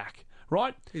got your back.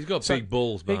 Right? He's got big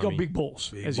balls, Barmy. He's got big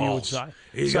balls, as you would say.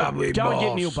 He's got big balls. Go and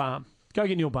get Neil Baum. Go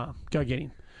get Neil Baum. Go get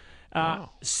him.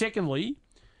 Secondly,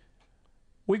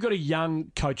 we've got a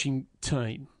young coaching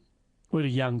team. We've got a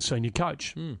young senior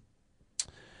coach. And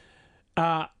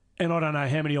I don't know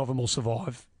how many of them will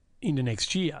survive into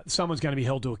next year. Someone's going to be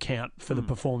held to account for the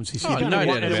performance this year.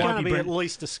 There's going to be at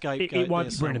least a scapegoat. It won't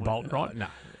be Brendan Bolton, right? No,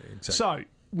 exactly. So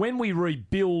when we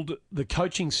rebuild the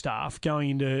coaching staff going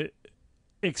into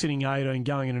exiting 18,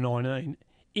 going into 19,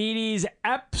 it is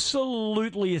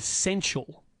absolutely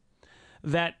essential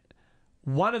that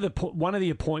one of the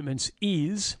appointments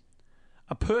is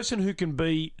a person who can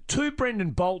be to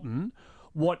Brendan Bolton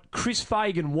what Chris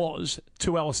Fagan was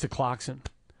to Alistair Clarkson.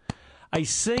 A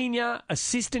senior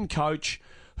assistant coach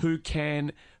who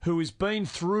has been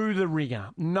through the ringer,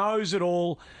 knows it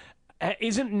all,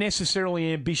 isn't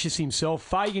necessarily ambitious himself.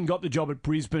 Fagan got the job at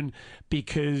Brisbane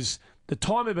because the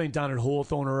time had been done at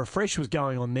Hawthorn, a refresh was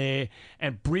going on there,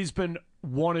 and Brisbane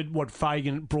wanted what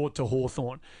Fagan brought to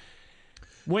Hawthorn.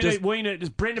 Does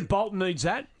Brendan Bolton needs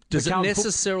that? Does it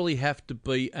necessarily have to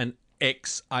be an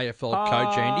ex-AFL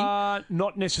coach, Andy?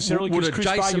 Not necessarily. Would a Chris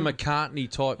Jason Fagan, McCartney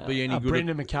type be any good?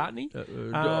 Brendan McCartney.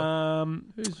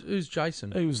 Who's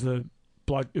Jason? He was the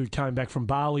bloke who came back from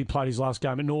Bali, played his last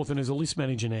game at North, and is a list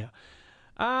manager now.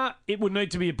 It would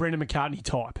need to be a Brendan McCartney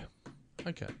type.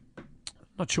 Okay.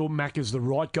 Not sure Mac is the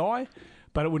right guy,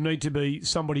 but it would need to be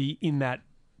somebody in that.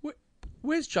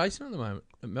 Where's Jason at the moment?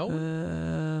 At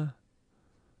Melbourne?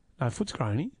 No,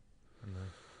 Footscray,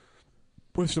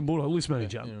 Western Bulldogs list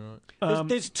manager. Yeah, right.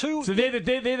 There's two. So they're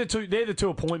the two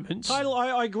appointments.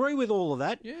 I agree with all of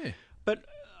that. Yeah. But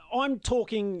I'm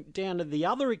talking down to the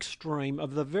other extreme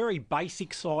of the very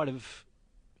basic side of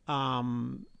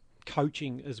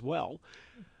coaching as well.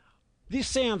 This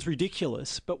sounds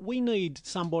ridiculous, but we need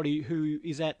somebody who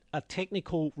is at a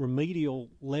technical remedial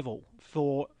level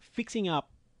for fixing up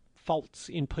faults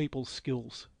in people's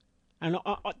skills. And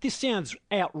this sounds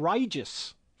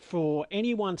outrageous for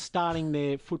anyone starting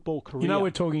their football career. You know,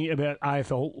 we're talking about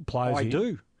AFL players I here.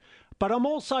 do. But I'm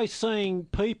also seeing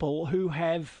people who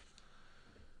have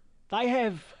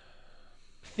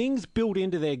things built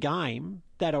into their game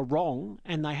that are wrong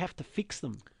and they have to fix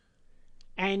them.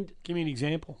 And Give me an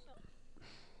example.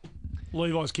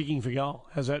 Levi's kicking for goal.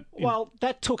 How's that? well,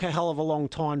 that took a hell of a long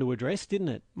time to address, didn't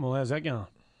it? Well, how's that going?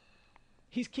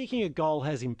 His kicking a goal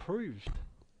has improved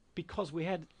because we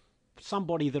had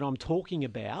somebody that I'm talking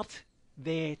about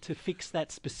there to fix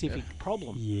that specific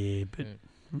problem. Yeah, but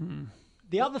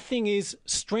The other thing is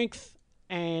strength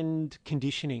and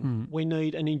conditioning. We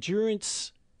need an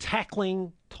endurance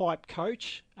tackling type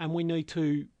coach, and we need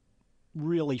to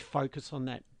really focus on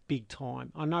that big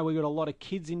time. I know we've got a lot of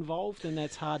kids involved, and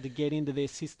that's hard to get into their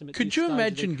system at Could this you stage of their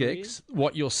imagine, career. Gex,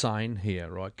 what you're saying here,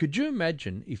 right? Could you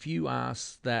imagine if you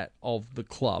asked that of the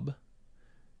club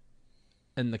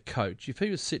and the coach, if he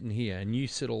was sitting here and you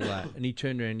said all that, and he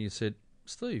turned around and you said,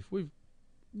 Steve, we've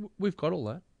got all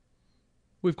that.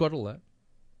 We've got all that.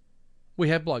 We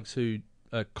have blokes who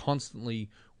are constantly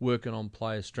working on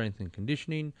player strength and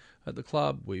conditioning at the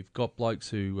club. We've got blokes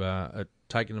who are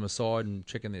taking them aside and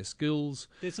checking their skills.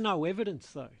 There's no evidence,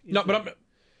 though. is No, there? but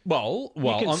well,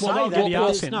 can I'm, say they'll that, get the but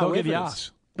arse there's then. no They'll get the evidence.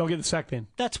 arse. They'll get the sack then.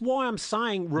 That's why I'm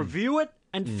saying review it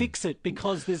and fix it,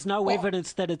 because there's no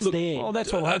evidence that it's there. Well,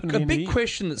 that's what happened. a big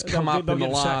question that's come up in the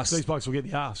last These blokes will get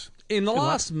the arse. in the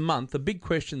last month. A big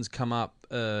question's come up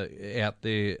out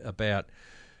there about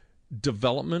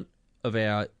development of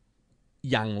our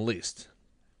young list.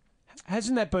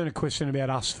 Hasn't that been a question about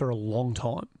us for a long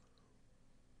time?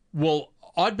 Well,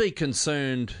 I'd be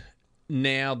concerned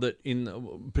now that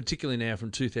particularly now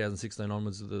from 2016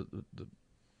 onwards, that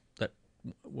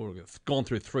we've gone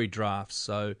through 3 drafts,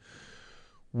 so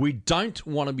we don't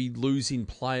want to be losing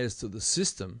players to the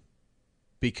system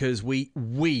because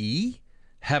we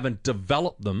haven't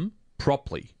developed them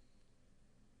properly.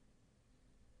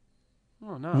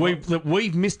 Oh no,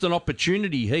 We've missed an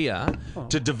opportunity here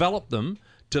to develop them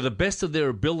to the best of their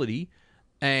ability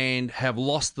and have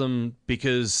lost them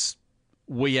because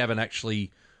we haven't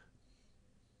actually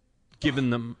given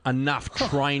them enough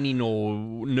training or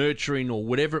nurturing or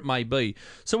whatever it may be.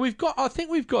 So I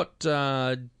think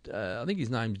his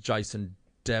name's Jason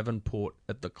Davenport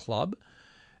at the club,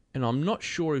 and I'm not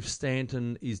sure if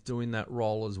Stanton is doing that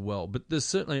role as well. But there's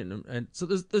certainly, and so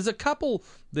there's a couple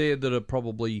there that are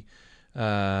probably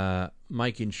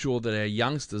making sure that our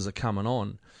youngsters are coming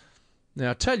on.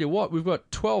 Now, I tell you what, we've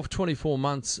got 12, 24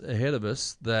 months ahead of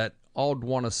us that I'd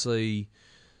want to see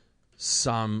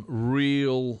some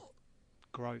real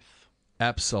Growth.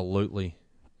 Absolutely.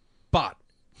 But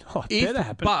it better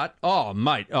happen.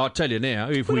 Mate, I'll tell you now,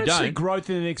 if we don't see don't, growth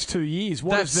in the next 2 years,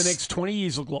 what does the next 20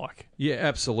 years look like? yeah,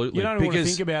 absolutely. You don't want to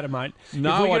think about it, mate.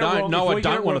 No, I don't. No, I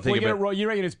don't want to think about it. You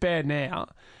reckon it's bad now?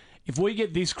 If we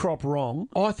get this crop wrong,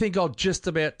 I think I'll just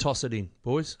about toss it in,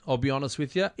 boys. I'll be honest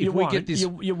with you. you won't.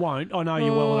 You won't. I know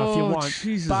you well enough. You won't.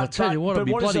 Jesus, I tell you what, it'll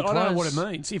be bloody I don't know what close.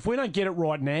 it means. If we don't get it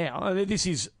right now, this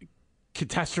is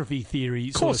catastrophe theory.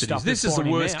 Of course it is. This is the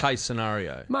worst out. case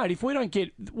scenario, mate. If we don't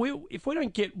get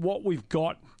what we've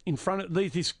got in front of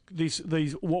these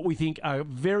what we think are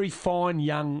very fine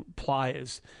young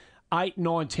players, 8,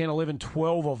 9, 10, 11,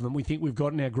 12 of them we think we've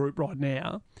got in our group right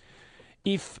now.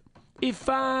 If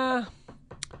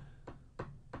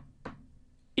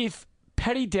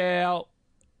Paddy Dow,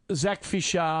 Zach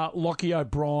Fisher, Lockie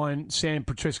O'Brien, Sam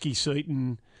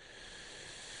Petreski-Seaton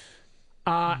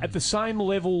are at the same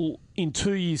level in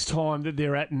 2 years' time that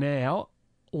they're at now,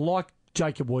 like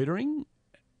Jacob Wiedering,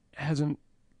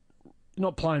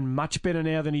 not playing much better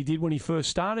now than he did when he first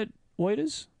started,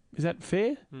 Wieders? Is that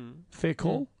fair? Fair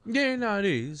call? Yeah, no, it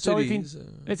is. So is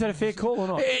that a fair call or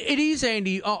not? It is,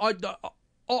 Andy.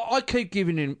 I keep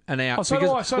giving him an out Oh, so do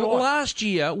because I, so do I. last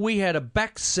year we had a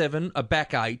back 7, a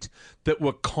back 8 that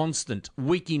were constant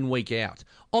week in, week out.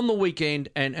 On the weekend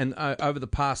and over the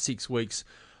past 6 weeks,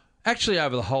 actually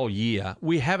over the whole year,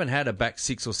 we haven't had a back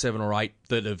 6 or 7 or 8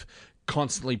 that have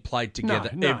constantly played together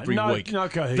every week. No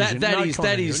cohesion. That no is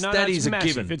continuity. a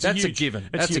massive. given. It's That's huge. a given.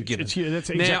 It's That's huge. a given. It's huge. That's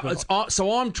now, exactly right.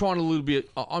 so I'm trying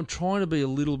to be a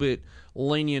little bit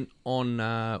lenient on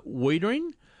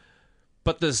Wiedering,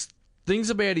 but there's things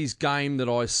about his game that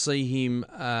I see him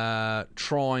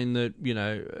trying that,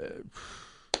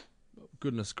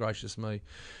 goodness gracious me.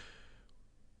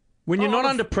 When you're not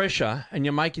under pressure and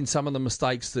you're making some of the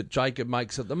mistakes that Jacob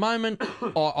makes at the moment,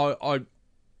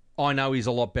 I know he's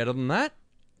a lot better than that.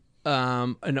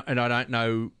 And I don't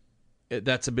know,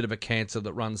 that's a bit of a cancer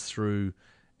that runs through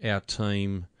our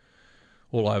team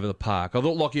all over the park. I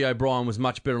thought Lockie O'Brien was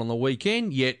much better on the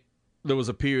weekend, yet there was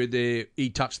a period there he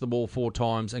touched the ball 4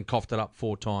 times and coughed it up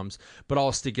 4 times. But I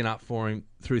was sticking up for him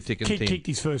through thick and thin. Kicked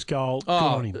his first goal. Good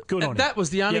on him. Good on him. That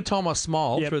was the only time I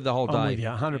smiled through the whole day. I'm with you,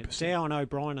 100%. Dow and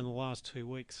O'Brien in the last 2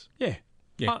 weeks. Yeah.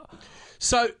 Yeah.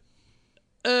 So,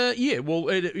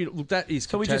 look, that is.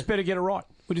 So we just better get it right.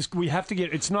 We have to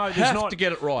get. It's no. There's Have not, to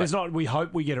get it right. There's not. We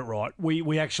hope we get it right.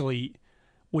 We actually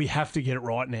have to get it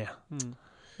right now.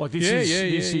 Like this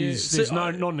is. There's no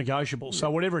non-negotiable. So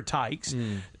whatever it takes.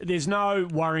 There's no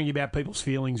worrying about people's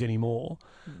feelings anymore.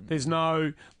 There's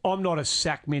no. I'm not a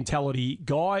sack mentality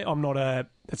guy. I'm not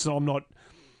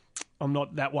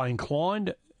that way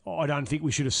inclined. I don't think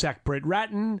we should have sacked Brett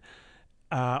Ratton.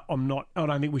 I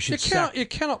don't think we should sack. You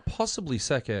cannot possibly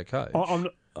sack our coach.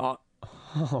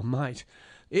 Oh, mate.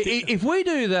 If we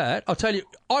do that, I'll tell you,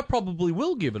 I probably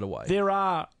will give it away.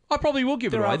 I probably will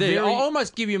give it away. I'll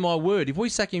almost give you my word. If we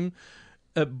sack him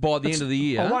by the end of the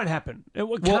year... It won't happen.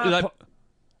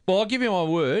 I'll give you my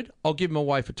word. I'll give him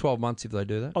away for 12 months if they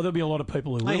do that. There'll be a lot of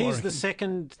people who will. Here's the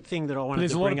second thing that I wanted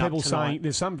There's to a lot bring of up people tonight. saying...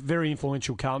 There's some very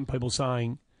influential Carlton people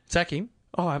saying... Sack him?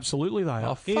 Oh, absolutely they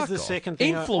are. Here's the second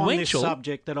thing on this Influential?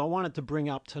 subject that I wanted to bring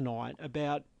up tonight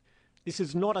about this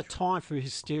is not a time for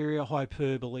hysteria,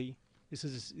 hyperbole. This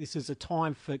is a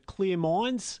time for clear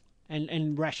minds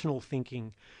and rational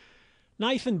thinking.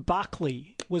 Nathan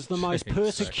Buckley was the most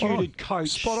persecuted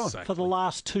coach for the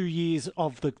last 2 years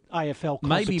of the AFL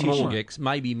competition. Maybe more, Gex.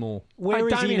 Maybe more. Where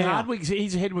is he Damien now? Hardwick,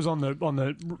 his head was on the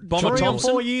Bomber 3 or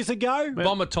Thompson? 4 years ago?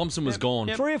 Bomber Thompson was gone.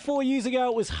 3 or 4 years ago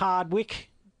it was Hardwick.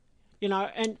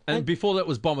 And before that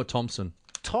was Bomber Thompson.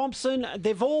 Thompson,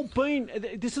 they've all been...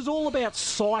 This is all about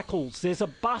cycles. There's a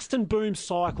bust and boom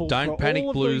cycle Don't for panic, all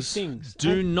of Blues. these things.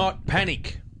 Do not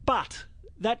panic. But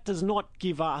that does not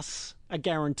give us a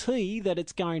guarantee that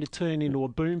it's going to turn into a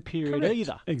boom period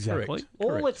either. Exactly.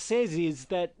 All it says is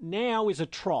that now is a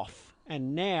trough,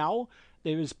 and now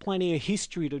there is plenty of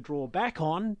history to draw back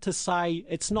on to say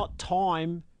it's not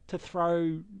time to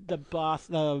throw the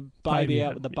baby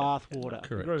out with the bathwater.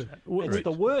 Correct. It's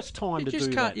the worst time to do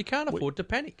that. You can't afford to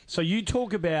panic. So you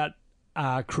talk about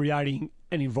creating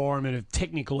an environment of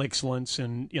technical excellence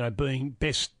and being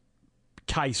best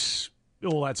case,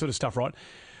 all that sort of stuff, right?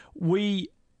 We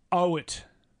owe it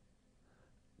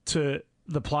to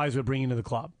the players we're bringing to the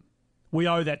club. We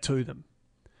owe that to them.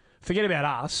 Forget about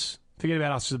us. Forget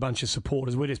about us as a bunch of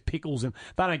supporters. We're just pickles, and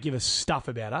they don't give a stuff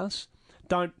about us.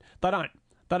 They don't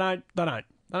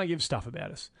give stuff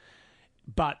about us.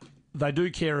 But they do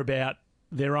care about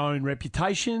their own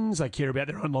reputations. They care about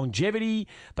their own longevity.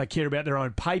 They care about their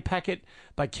own pay packet.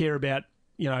 They care about,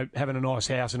 having a nice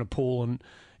house and a pool and,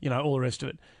 all the rest of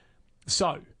it.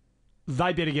 So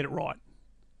they better get it right.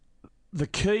 The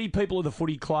key people of the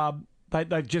footy club, they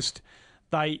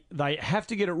have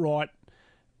to get it right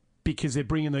because they're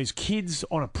bringing these kids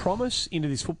on a promise into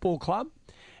this football club.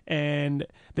 And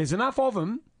there's enough of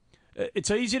them. It's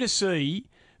easy to see,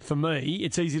 for me,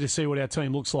 it's easy to see what our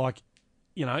team looks like,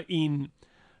 in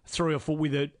 3 or 4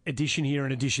 with an addition here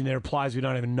and addition there of players we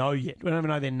don't even know yet. We don't even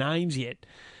know their names yet.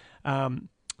 We don't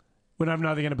even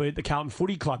know they're going to be at the Carlton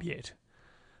Footy Club yet.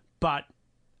 But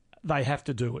they have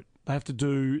to do it. They have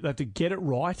to get it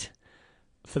right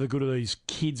for the good of these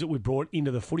kids that we brought into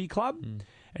the footy club. And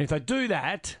if they do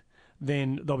that,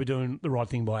 then they'll be doing the right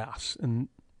thing by us. And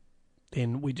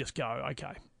then we just go,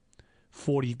 okay,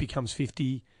 40 becomes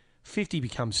 50, 50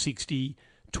 becomes 60,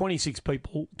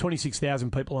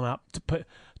 26,000 people and up,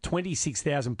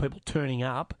 26,000 people turning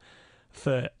up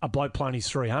for a bloke playing his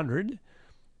 300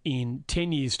 in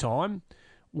 10 years' time,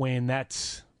 when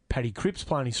that's Paddy Cripps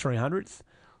playing his 300th,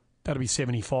 that'll be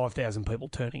 75,000 people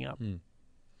turning up.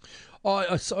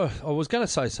 I was going to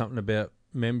say something about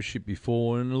membership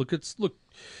before, and look,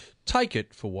 take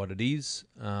it for what it is.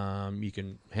 You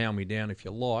can hound me down if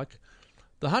you like,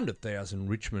 the 100,000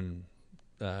 Richmond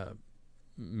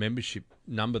membership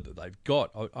number that they've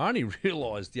got, I only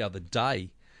realised the other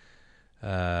day.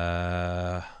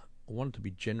 I wanted to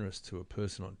be generous to a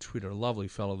person on Twitter, a lovely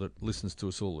fellow that listens to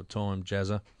us all the time,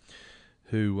 Jazza,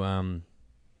 who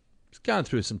is going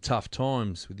through some tough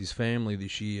times with his family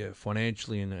this year,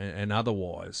 financially and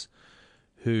otherwise.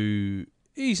 Who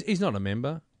he's not a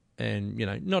member, and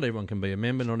not everyone can be a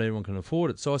member, not everyone can afford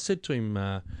it. So I said to him,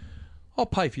 "I'll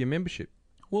pay for your membership.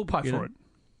 We'll pay for it."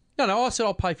 No, I said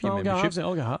I'll pay for your membership.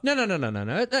 I'll go half. No.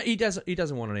 He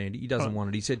doesn't want it, Andy. He doesn't want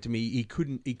it. He said to me he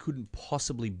couldn't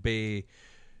possibly bear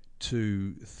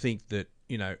to think that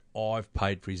I've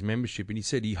paid for his membership, and he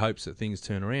said he hopes that things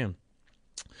turn around.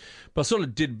 But I sort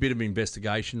of did a bit of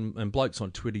investigation, and blokes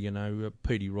on Twitter,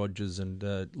 Petey Rogers and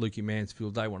Lukey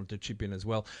Mansfield, they wanted to chip in as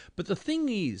well. But the thing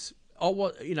is, I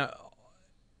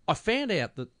found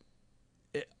out that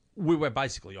we were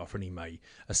basically offering him a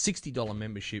 $60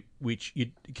 membership, which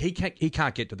he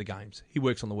can't get to the games. He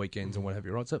works on the weekends and what have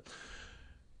you, right? So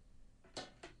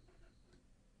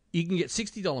you can get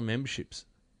 $60 memberships.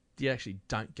 You actually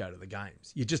don't go to the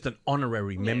games. You're just an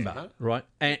honorary member, right?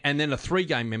 And then a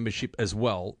 3-game membership as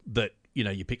well that,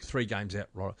 you pick 3 games out,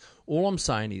 right? All I'm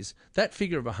saying is that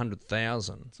figure of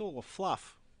 100,000. It's all a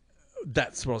fluff.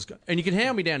 That's what I was going. And you can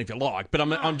hand me down if you like, but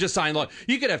I'm just saying, like,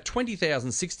 you could have 20,000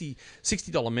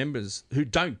 $60 members who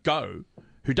don't go,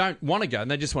 who don't want to go, and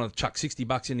they just want to chuck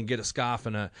 $60 in and get a scarf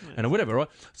and a whatever, right?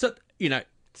 So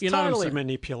It's totally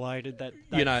manipulated, that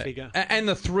figure. And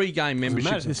the 3-game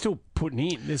membership. They're still putting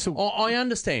in. They're still... I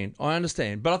understand.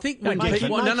 But I think when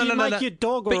people... Make your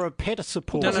dog or a pet a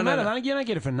support. No. You don't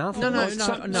get it for nothing. No.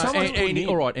 Andy,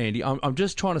 all right, Andy. I'm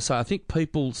just trying to say, I think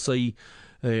people see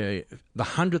the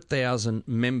 100,000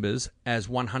 members as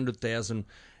 100,000...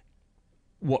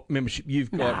 What membership you've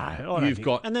got, you've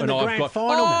got, and then the grand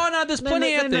final. Oh no, there's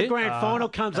plenty out there. Then the grand final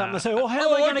comes up and they say, "Oh,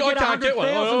 how are they going to get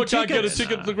 100,000 tickets? I can't get a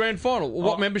ticket to the grand final." Well,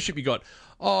 what membership you got?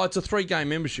 Oh, it's a 3-game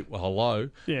membership. Well,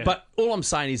 hello. Yeah. But all I'm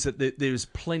saying is that there's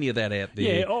plenty of that out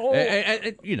there. Yeah.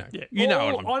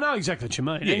 I know exactly what you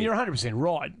mean, and you're 100%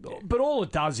 right. But all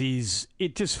it does is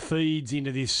it just feeds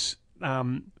into this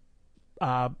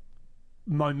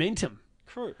momentum.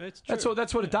 True, it's true.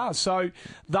 That's what it does. So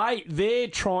they're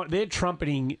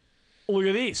trumpeting. Look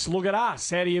at this. Look at us.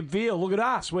 How do you feel? Look at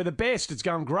us. We're the best. It's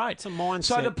going great. It's a mindset.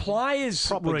 So the players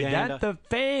propaganda. read that. The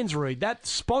fans read that.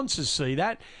 Sponsors see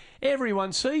that.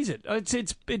 Everyone sees it.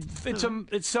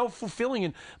 It's self-fulfilling,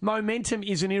 and momentum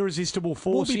is an irresistible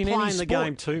force in any sport. We'll be playing the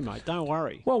game too, mate. Don't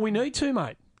worry. Well, we need to,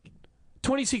 mate.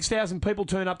 26,000 people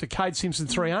turn up to Cade Simpson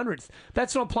 300th.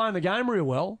 That's not playing the game real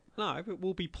well. No, but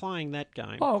we'll be playing that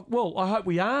game. Oh, well, I hope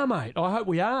we are, mate. I hope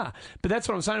we are. But that's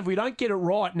what I'm saying. If we don't get it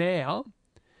right now,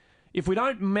 if we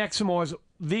don't maximise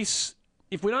this,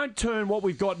 if we don't turn what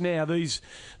we've got now, these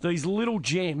little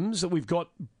gems that we've got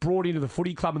brought into the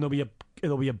footy club, and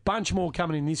there'll be a bunch more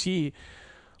coming in this year.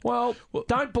 Well,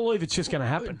 don't believe it's just going to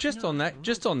happen. Just on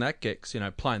that, Gex,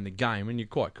 playing the game, and you're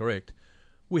quite correct.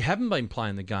 We haven't been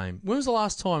playing the game. When was the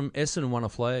last time Essendon won a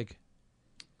flag?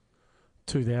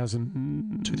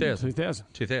 2000.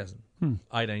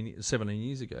 17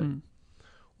 years ago.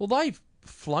 Well, they've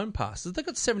flown past us. They've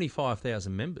got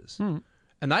 75,000 members.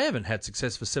 And they haven't had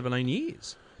success for 17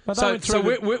 years. So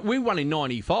we won in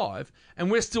 95,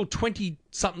 and we're still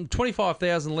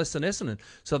 25,000 less than Essendon.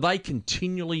 So they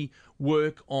continually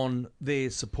work on their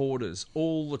supporters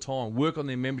all the time, work on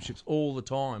their memberships all the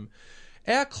time.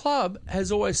 Our club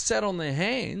has always sat on their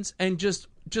hands and just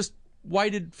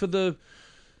waited for the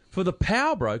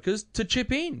power brokers to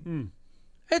chip in.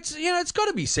 It's got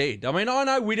to be said. I mean, I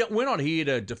know we're not here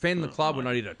to defend the club. We're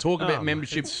not here to talk about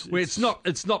membership. It's not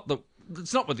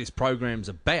what this program's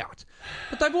about.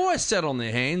 But they've always sat on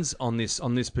their hands on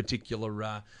this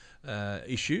particular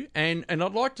issue, and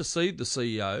I'd like to see the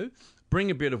CEO bring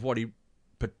a bit of what he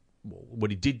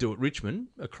did do at Richmond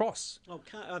across. Well,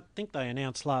 I think they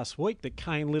announced last week that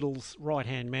Kane Little's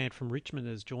right-hand man from Richmond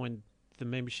has joined the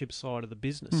membership side of the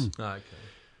business. Okay.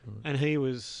 And he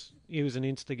was an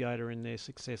instigator in their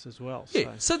success as well.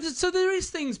 Yeah, so there is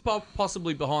things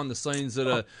possibly behind the scenes that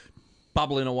are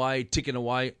bubbling away, ticking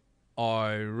away.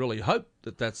 I really hope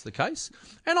that that's the case.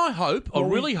 And I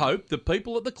really hope that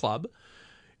people at the club,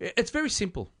 it's very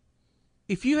simple.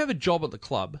 If you have a job at the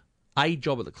club,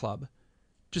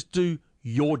 just do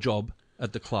your job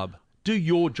at the club. Do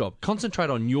your job. Concentrate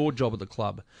on your job at the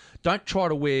club. Don't try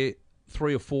to wear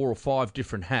 3 or 4 or 5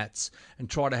 different hats and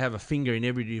try to have a finger in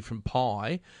every different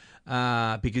pie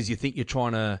because you think you're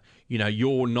trying to,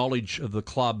 your knowledge of the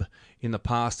club in the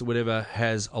past or whatever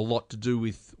has a lot to do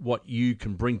with what you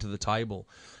can bring to the table.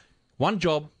 One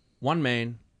job, one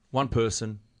man, one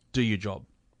person, do your job.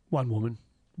 One woman.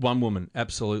 One woman,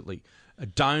 absolutely.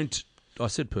 Don't, I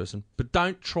said person, but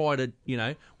don't try to,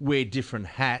 wear different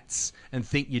hats and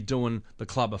think you're doing the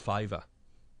club a favour.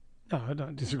 No, I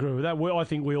don't disagree with that. I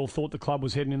think we all thought the club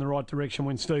was heading in the right direction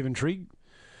when Stephen Trigg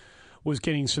was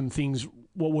getting some things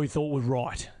what we thought were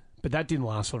right. But that didn't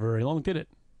last for very long, did it?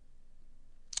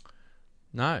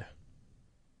 No.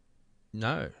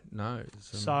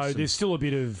 There's still a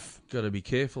bit of... Got to be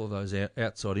careful of those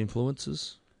outside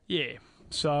influences. Yeah.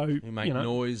 So, who make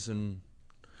noise and...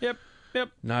 Yep.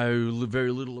 Know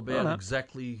very little about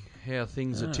exactly how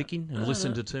things are ticking and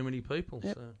listen to too many people.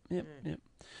 Yep.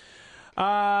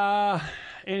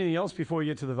 Anything else before we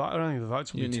get to the vote? I don't think the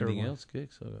votes will be terrible. Anything else,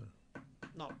 Gex?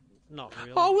 Not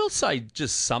really. I will say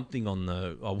just something on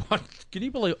the... Can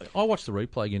you believe... I watched the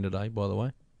replay again today, by the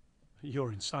way.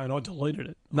 You're insane. I deleted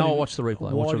it. No, I watched the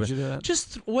replay. Why did you do that?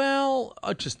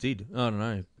 I just did. I don't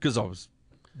know. Because I was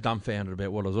dumbfounded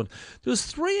about what I was on. There was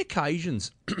 3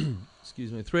 occasions,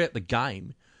 throughout the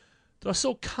game that I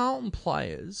saw Carlton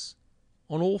players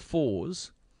on all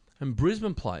fours and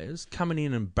Brisbane players coming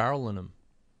in and barreling them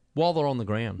while they're on the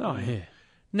ground. Oh, yeah.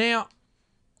 Now,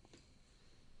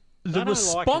 the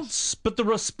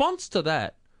response to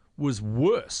that was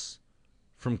worse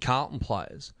from Carlton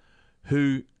players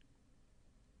who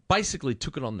basically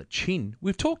took it on the chin.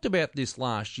 We've talked about this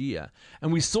last year,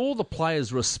 and we saw the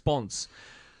players' response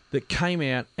that came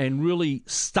out and really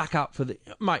stuck up for the...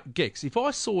 Mate, Gex, if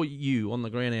I saw you on the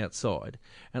ground outside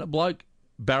and a bloke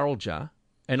barreled you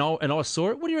and I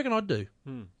saw it, what do you reckon I'd do?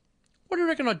 What do you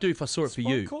reckon I'd do if I saw it for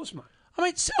you? Of course, mate. I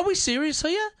mean, are we serious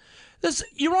here?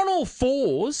 You're on all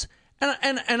fours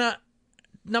and a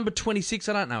number 26,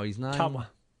 I don't know his name. Cutler.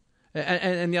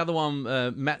 And the other one,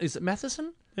 is it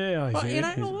Matheson? Yeah,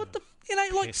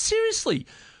 seriously,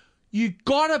 you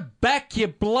got to back your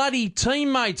bloody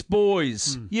teammates,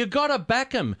 boys. You got to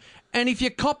back them. And if you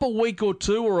cop a week or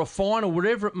two or a fine or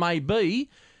whatever it may be,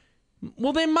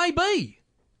 well, there may be.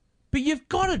 But you've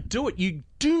got to do it. You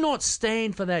do not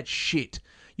stand for that shit.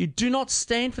 You do not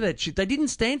stand for that shit. They didn't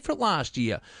stand for it last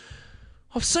year.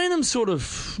 I've seen them sort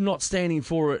of not standing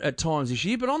for it at times this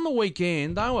year, but on the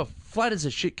weekend, they were flat as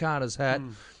a shit carter's hat.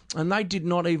 And they did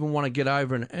not even want to get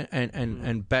over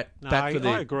and bat for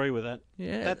their... I agree with that.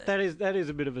 Yeah, that is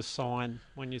a bit of a sign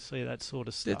when you see that sort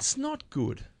of stuff. It's not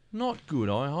good. Not good.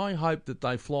 I hope that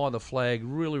they fly the flag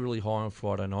really, really high on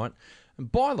Friday night.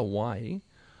 And by the way,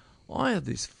 I have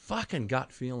this fucking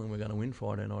gut feeling we're going to win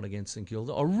Friday night against St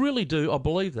Kilda. I really do. I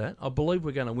believe that. I believe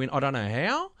we're going to win. I don't know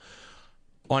how.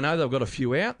 I know they've got a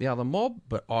few out, the other mob,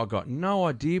 but I got no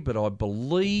idea. But I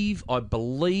believe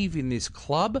in this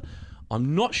club.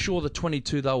 I'm not sure the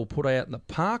 22 they will put out in the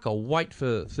park. I'll wait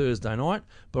for Thursday night.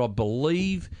 But I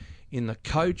believe in the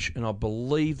coach, and I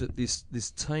believe that this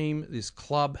team, this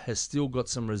club, has still got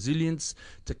some resilience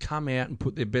to come out and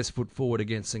put their best foot forward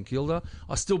against St Kilda.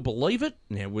 I still believe it.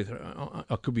 Now,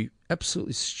 I could be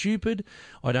absolutely stupid.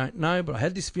 I don't know, but I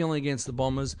had this feeling against the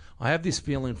Bombers. I have this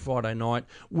feeling Friday night.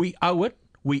 We owe it.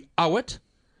 We owe it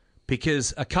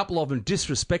because a couple of them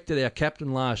disrespected our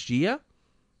captain last year.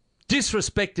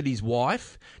 Disrespected his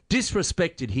wife,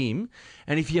 disrespected him,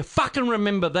 and if you fucking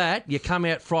remember that, you come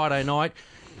out Friday night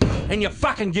and you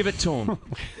fucking give it to him.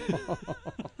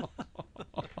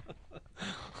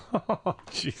 Oh,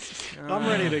 Jesus. I'm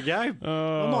ready to go.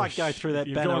 I might go through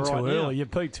that banner right now. You've gone too early. You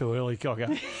peaked too early, Cocker.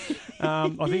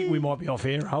 I think we might be off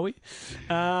air, are we?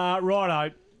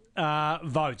 Righto.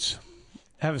 Votes.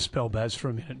 Have a spell, Baz, for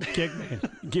a minute. Get man.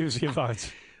 Give us your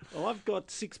votes. Well, I've got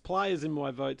 6 players in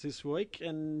my votes this week,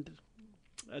 and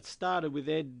it started with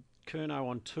Ed Curnow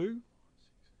on 2,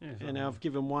 and I've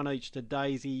given 1 each to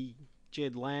Daisy,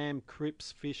 Jed Lamb,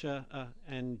 Cripps, Fisher,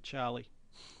 and Charlie.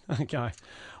 Okay.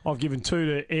 I've given 2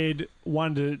 to Ed,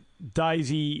 1 to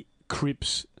Daisy,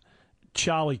 Cripps,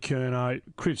 Charlie Curnow.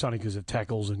 Cripps only because of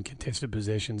tackles and contested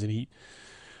possessions, and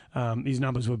his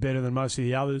numbers were better than most of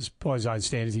the others. By his own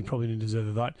standards, he probably didn't deserve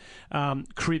a vote.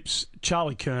 Cripps,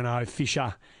 Charlie Curnow,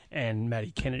 Fisher, and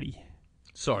Matty Kennedy.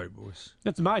 Sorry, boys.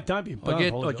 That's mate. Don't be.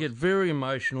 I get very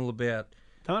emotional about.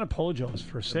 Don't apologise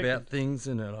for a second. About things,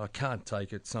 and I can't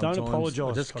take it sometimes. Don't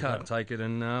apologise. I just can't take it,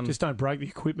 and just don't break the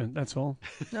equipment. That's all.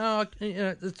 No,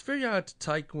 it's very hard to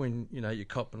take when you're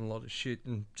copping a lot of shit,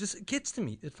 and just it gets to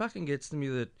me. It fucking gets to me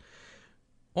that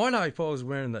I know if I was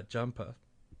wearing that jumper.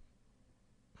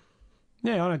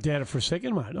 Yeah, I don't doubt it for a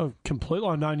second, mate.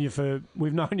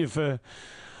 We've known you for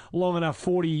long enough,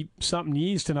 40-something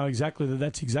years, to know exactly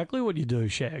that's exactly what you do,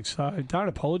 Shag. So don't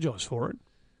apologise for it.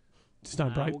 Just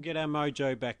don't break. We'll get our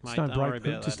mojo back, mate. Don't worry about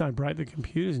that. Just don't break the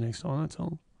computers next time, that's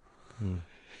all.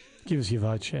 Give us your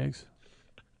vote, Shags.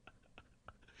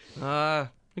 I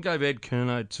gave Ed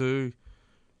Curnow 2.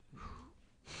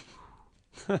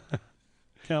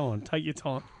 Come on, take your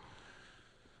time.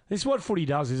 This is what footy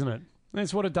does, isn't it?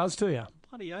 That's what it does to you.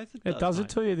 Bloody oath It does it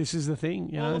to you. This is the thing.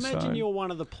 You know, imagine you're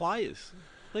one of the players.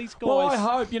 These guys. Well, I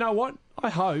hope. You know what? I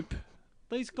hope.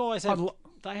 These guys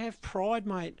they have pride,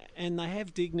 mate, and they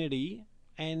have dignity,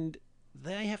 and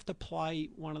they have to play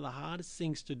one of the hardest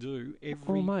things to do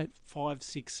every 5,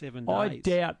 6, 7 days. I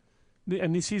doubt,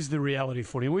 and this is the reality of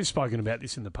footy, and we've spoken about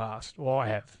this in the past. Well, I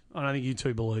have. I don't think you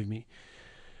two believe me.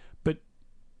 But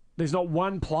there's not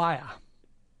one player,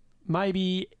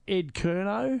 maybe Ed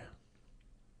Curnow,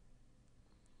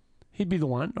 he'd be the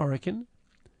one, I reckon.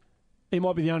 He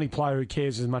might be the only player who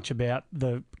cares as much about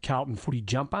the Carlton footy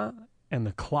jumper and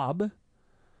the club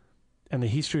and the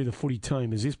history of the footy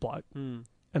team as this bloke. And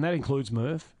that includes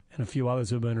Murph and a few others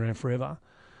who have been around forever.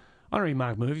 I don't think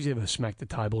Mark Murphy's ever smacked the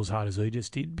table as hard as he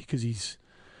just did because he's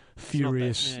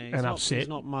furious and upset. He's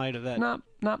not made of that. No,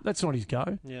 that's not his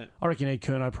go. Yeah. I reckon Ed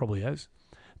Curnow probably has.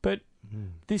 But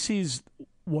this is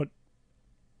why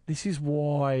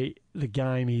the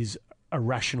game is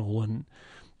irrational, and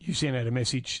you sent out a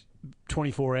message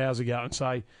 24 hours ago and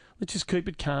say, let's just keep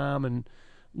it calm and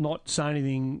not say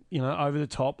anything, over the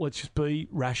top. Let's just be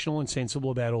rational and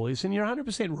sensible about all this. And you're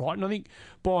 100% right, and I think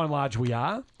by and large we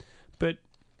are. But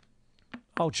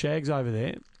old Shag's over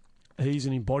there, he's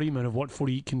an embodiment of what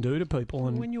footy can do to people.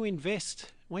 And when you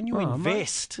invest, mate,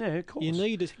 yeah, of course. you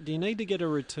need to get a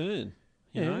return.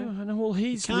 You know? Well,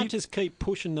 you can't just keep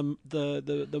pushing the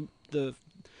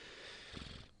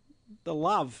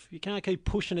love. You can't keep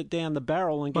pushing it down the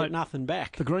barrel and get nothing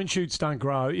back. The green shoots don't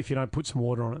grow if you don't put some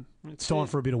water on it. It's time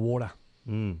for a bit of water.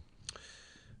 Ed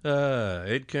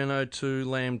Curnow 2,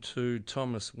 Lamb 2,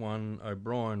 Thomas 1,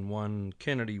 O'Brien 1,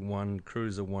 Kennedy 1,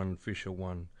 Cruiser 1, Fisher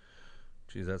 1.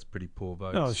 Geez, that's pretty poor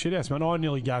votes. Oh, shit house, man. I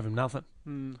nearly gave him nothing.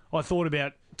 I thought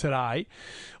about today.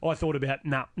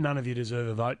 None of you deserve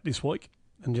a vote this week,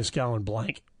 and just going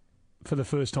blank for the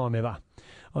first time ever.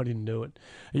 I didn't do it.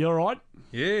 Are you all right?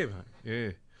 Yeah, mate.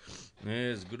 Yeah. Yeah,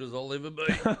 as good as I'll ever be.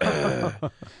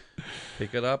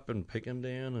 Pick it up and pick them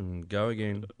down and go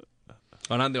again.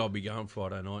 I don't think I'll be going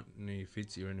Friday night near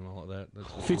Fitzy or anyone like that.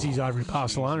 Fitzy's over in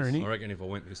Barcelona, isn't he? I reckon if I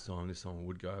went this time I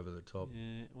would go over the top.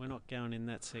 Yeah, we're not going in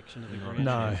that section of the ground.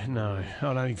 No.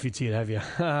 I don't think Fitzy would have you.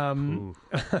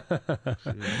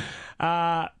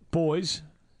 Boys,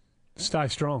 stay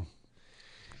strong.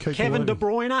 Keep Kevin De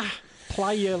believing. Bruyne,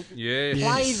 play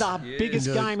the biggest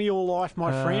game of your life,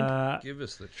 my friend. Give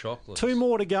us the chocolate. 2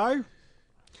 more to go.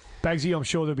 Bagsy, I'm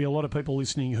sure there'll be a lot of people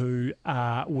listening who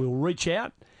will reach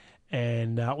out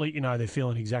and let you know they're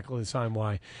feeling exactly the same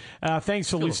way. Thanks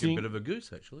for listening. Like a bit of a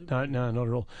goose, actually. No, not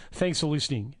at all. Thanks for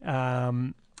listening.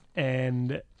 And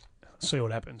see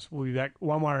what happens. We'll be back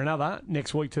one way or another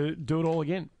next week to do it all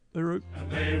again. Hooroo. And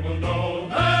they will know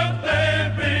that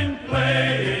they've been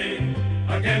playing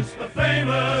against the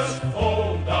famous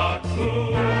old dark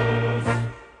blues.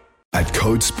 At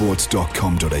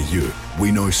codesports.com.au,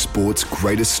 we know sport's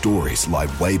greatest stories lie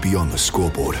way beyond the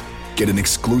scoreboard. Get an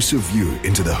exclusive view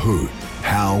into the who,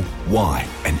 how, why,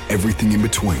 and everything in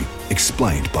between,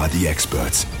 explained by the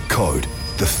experts. Code,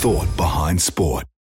 the thought behind sport.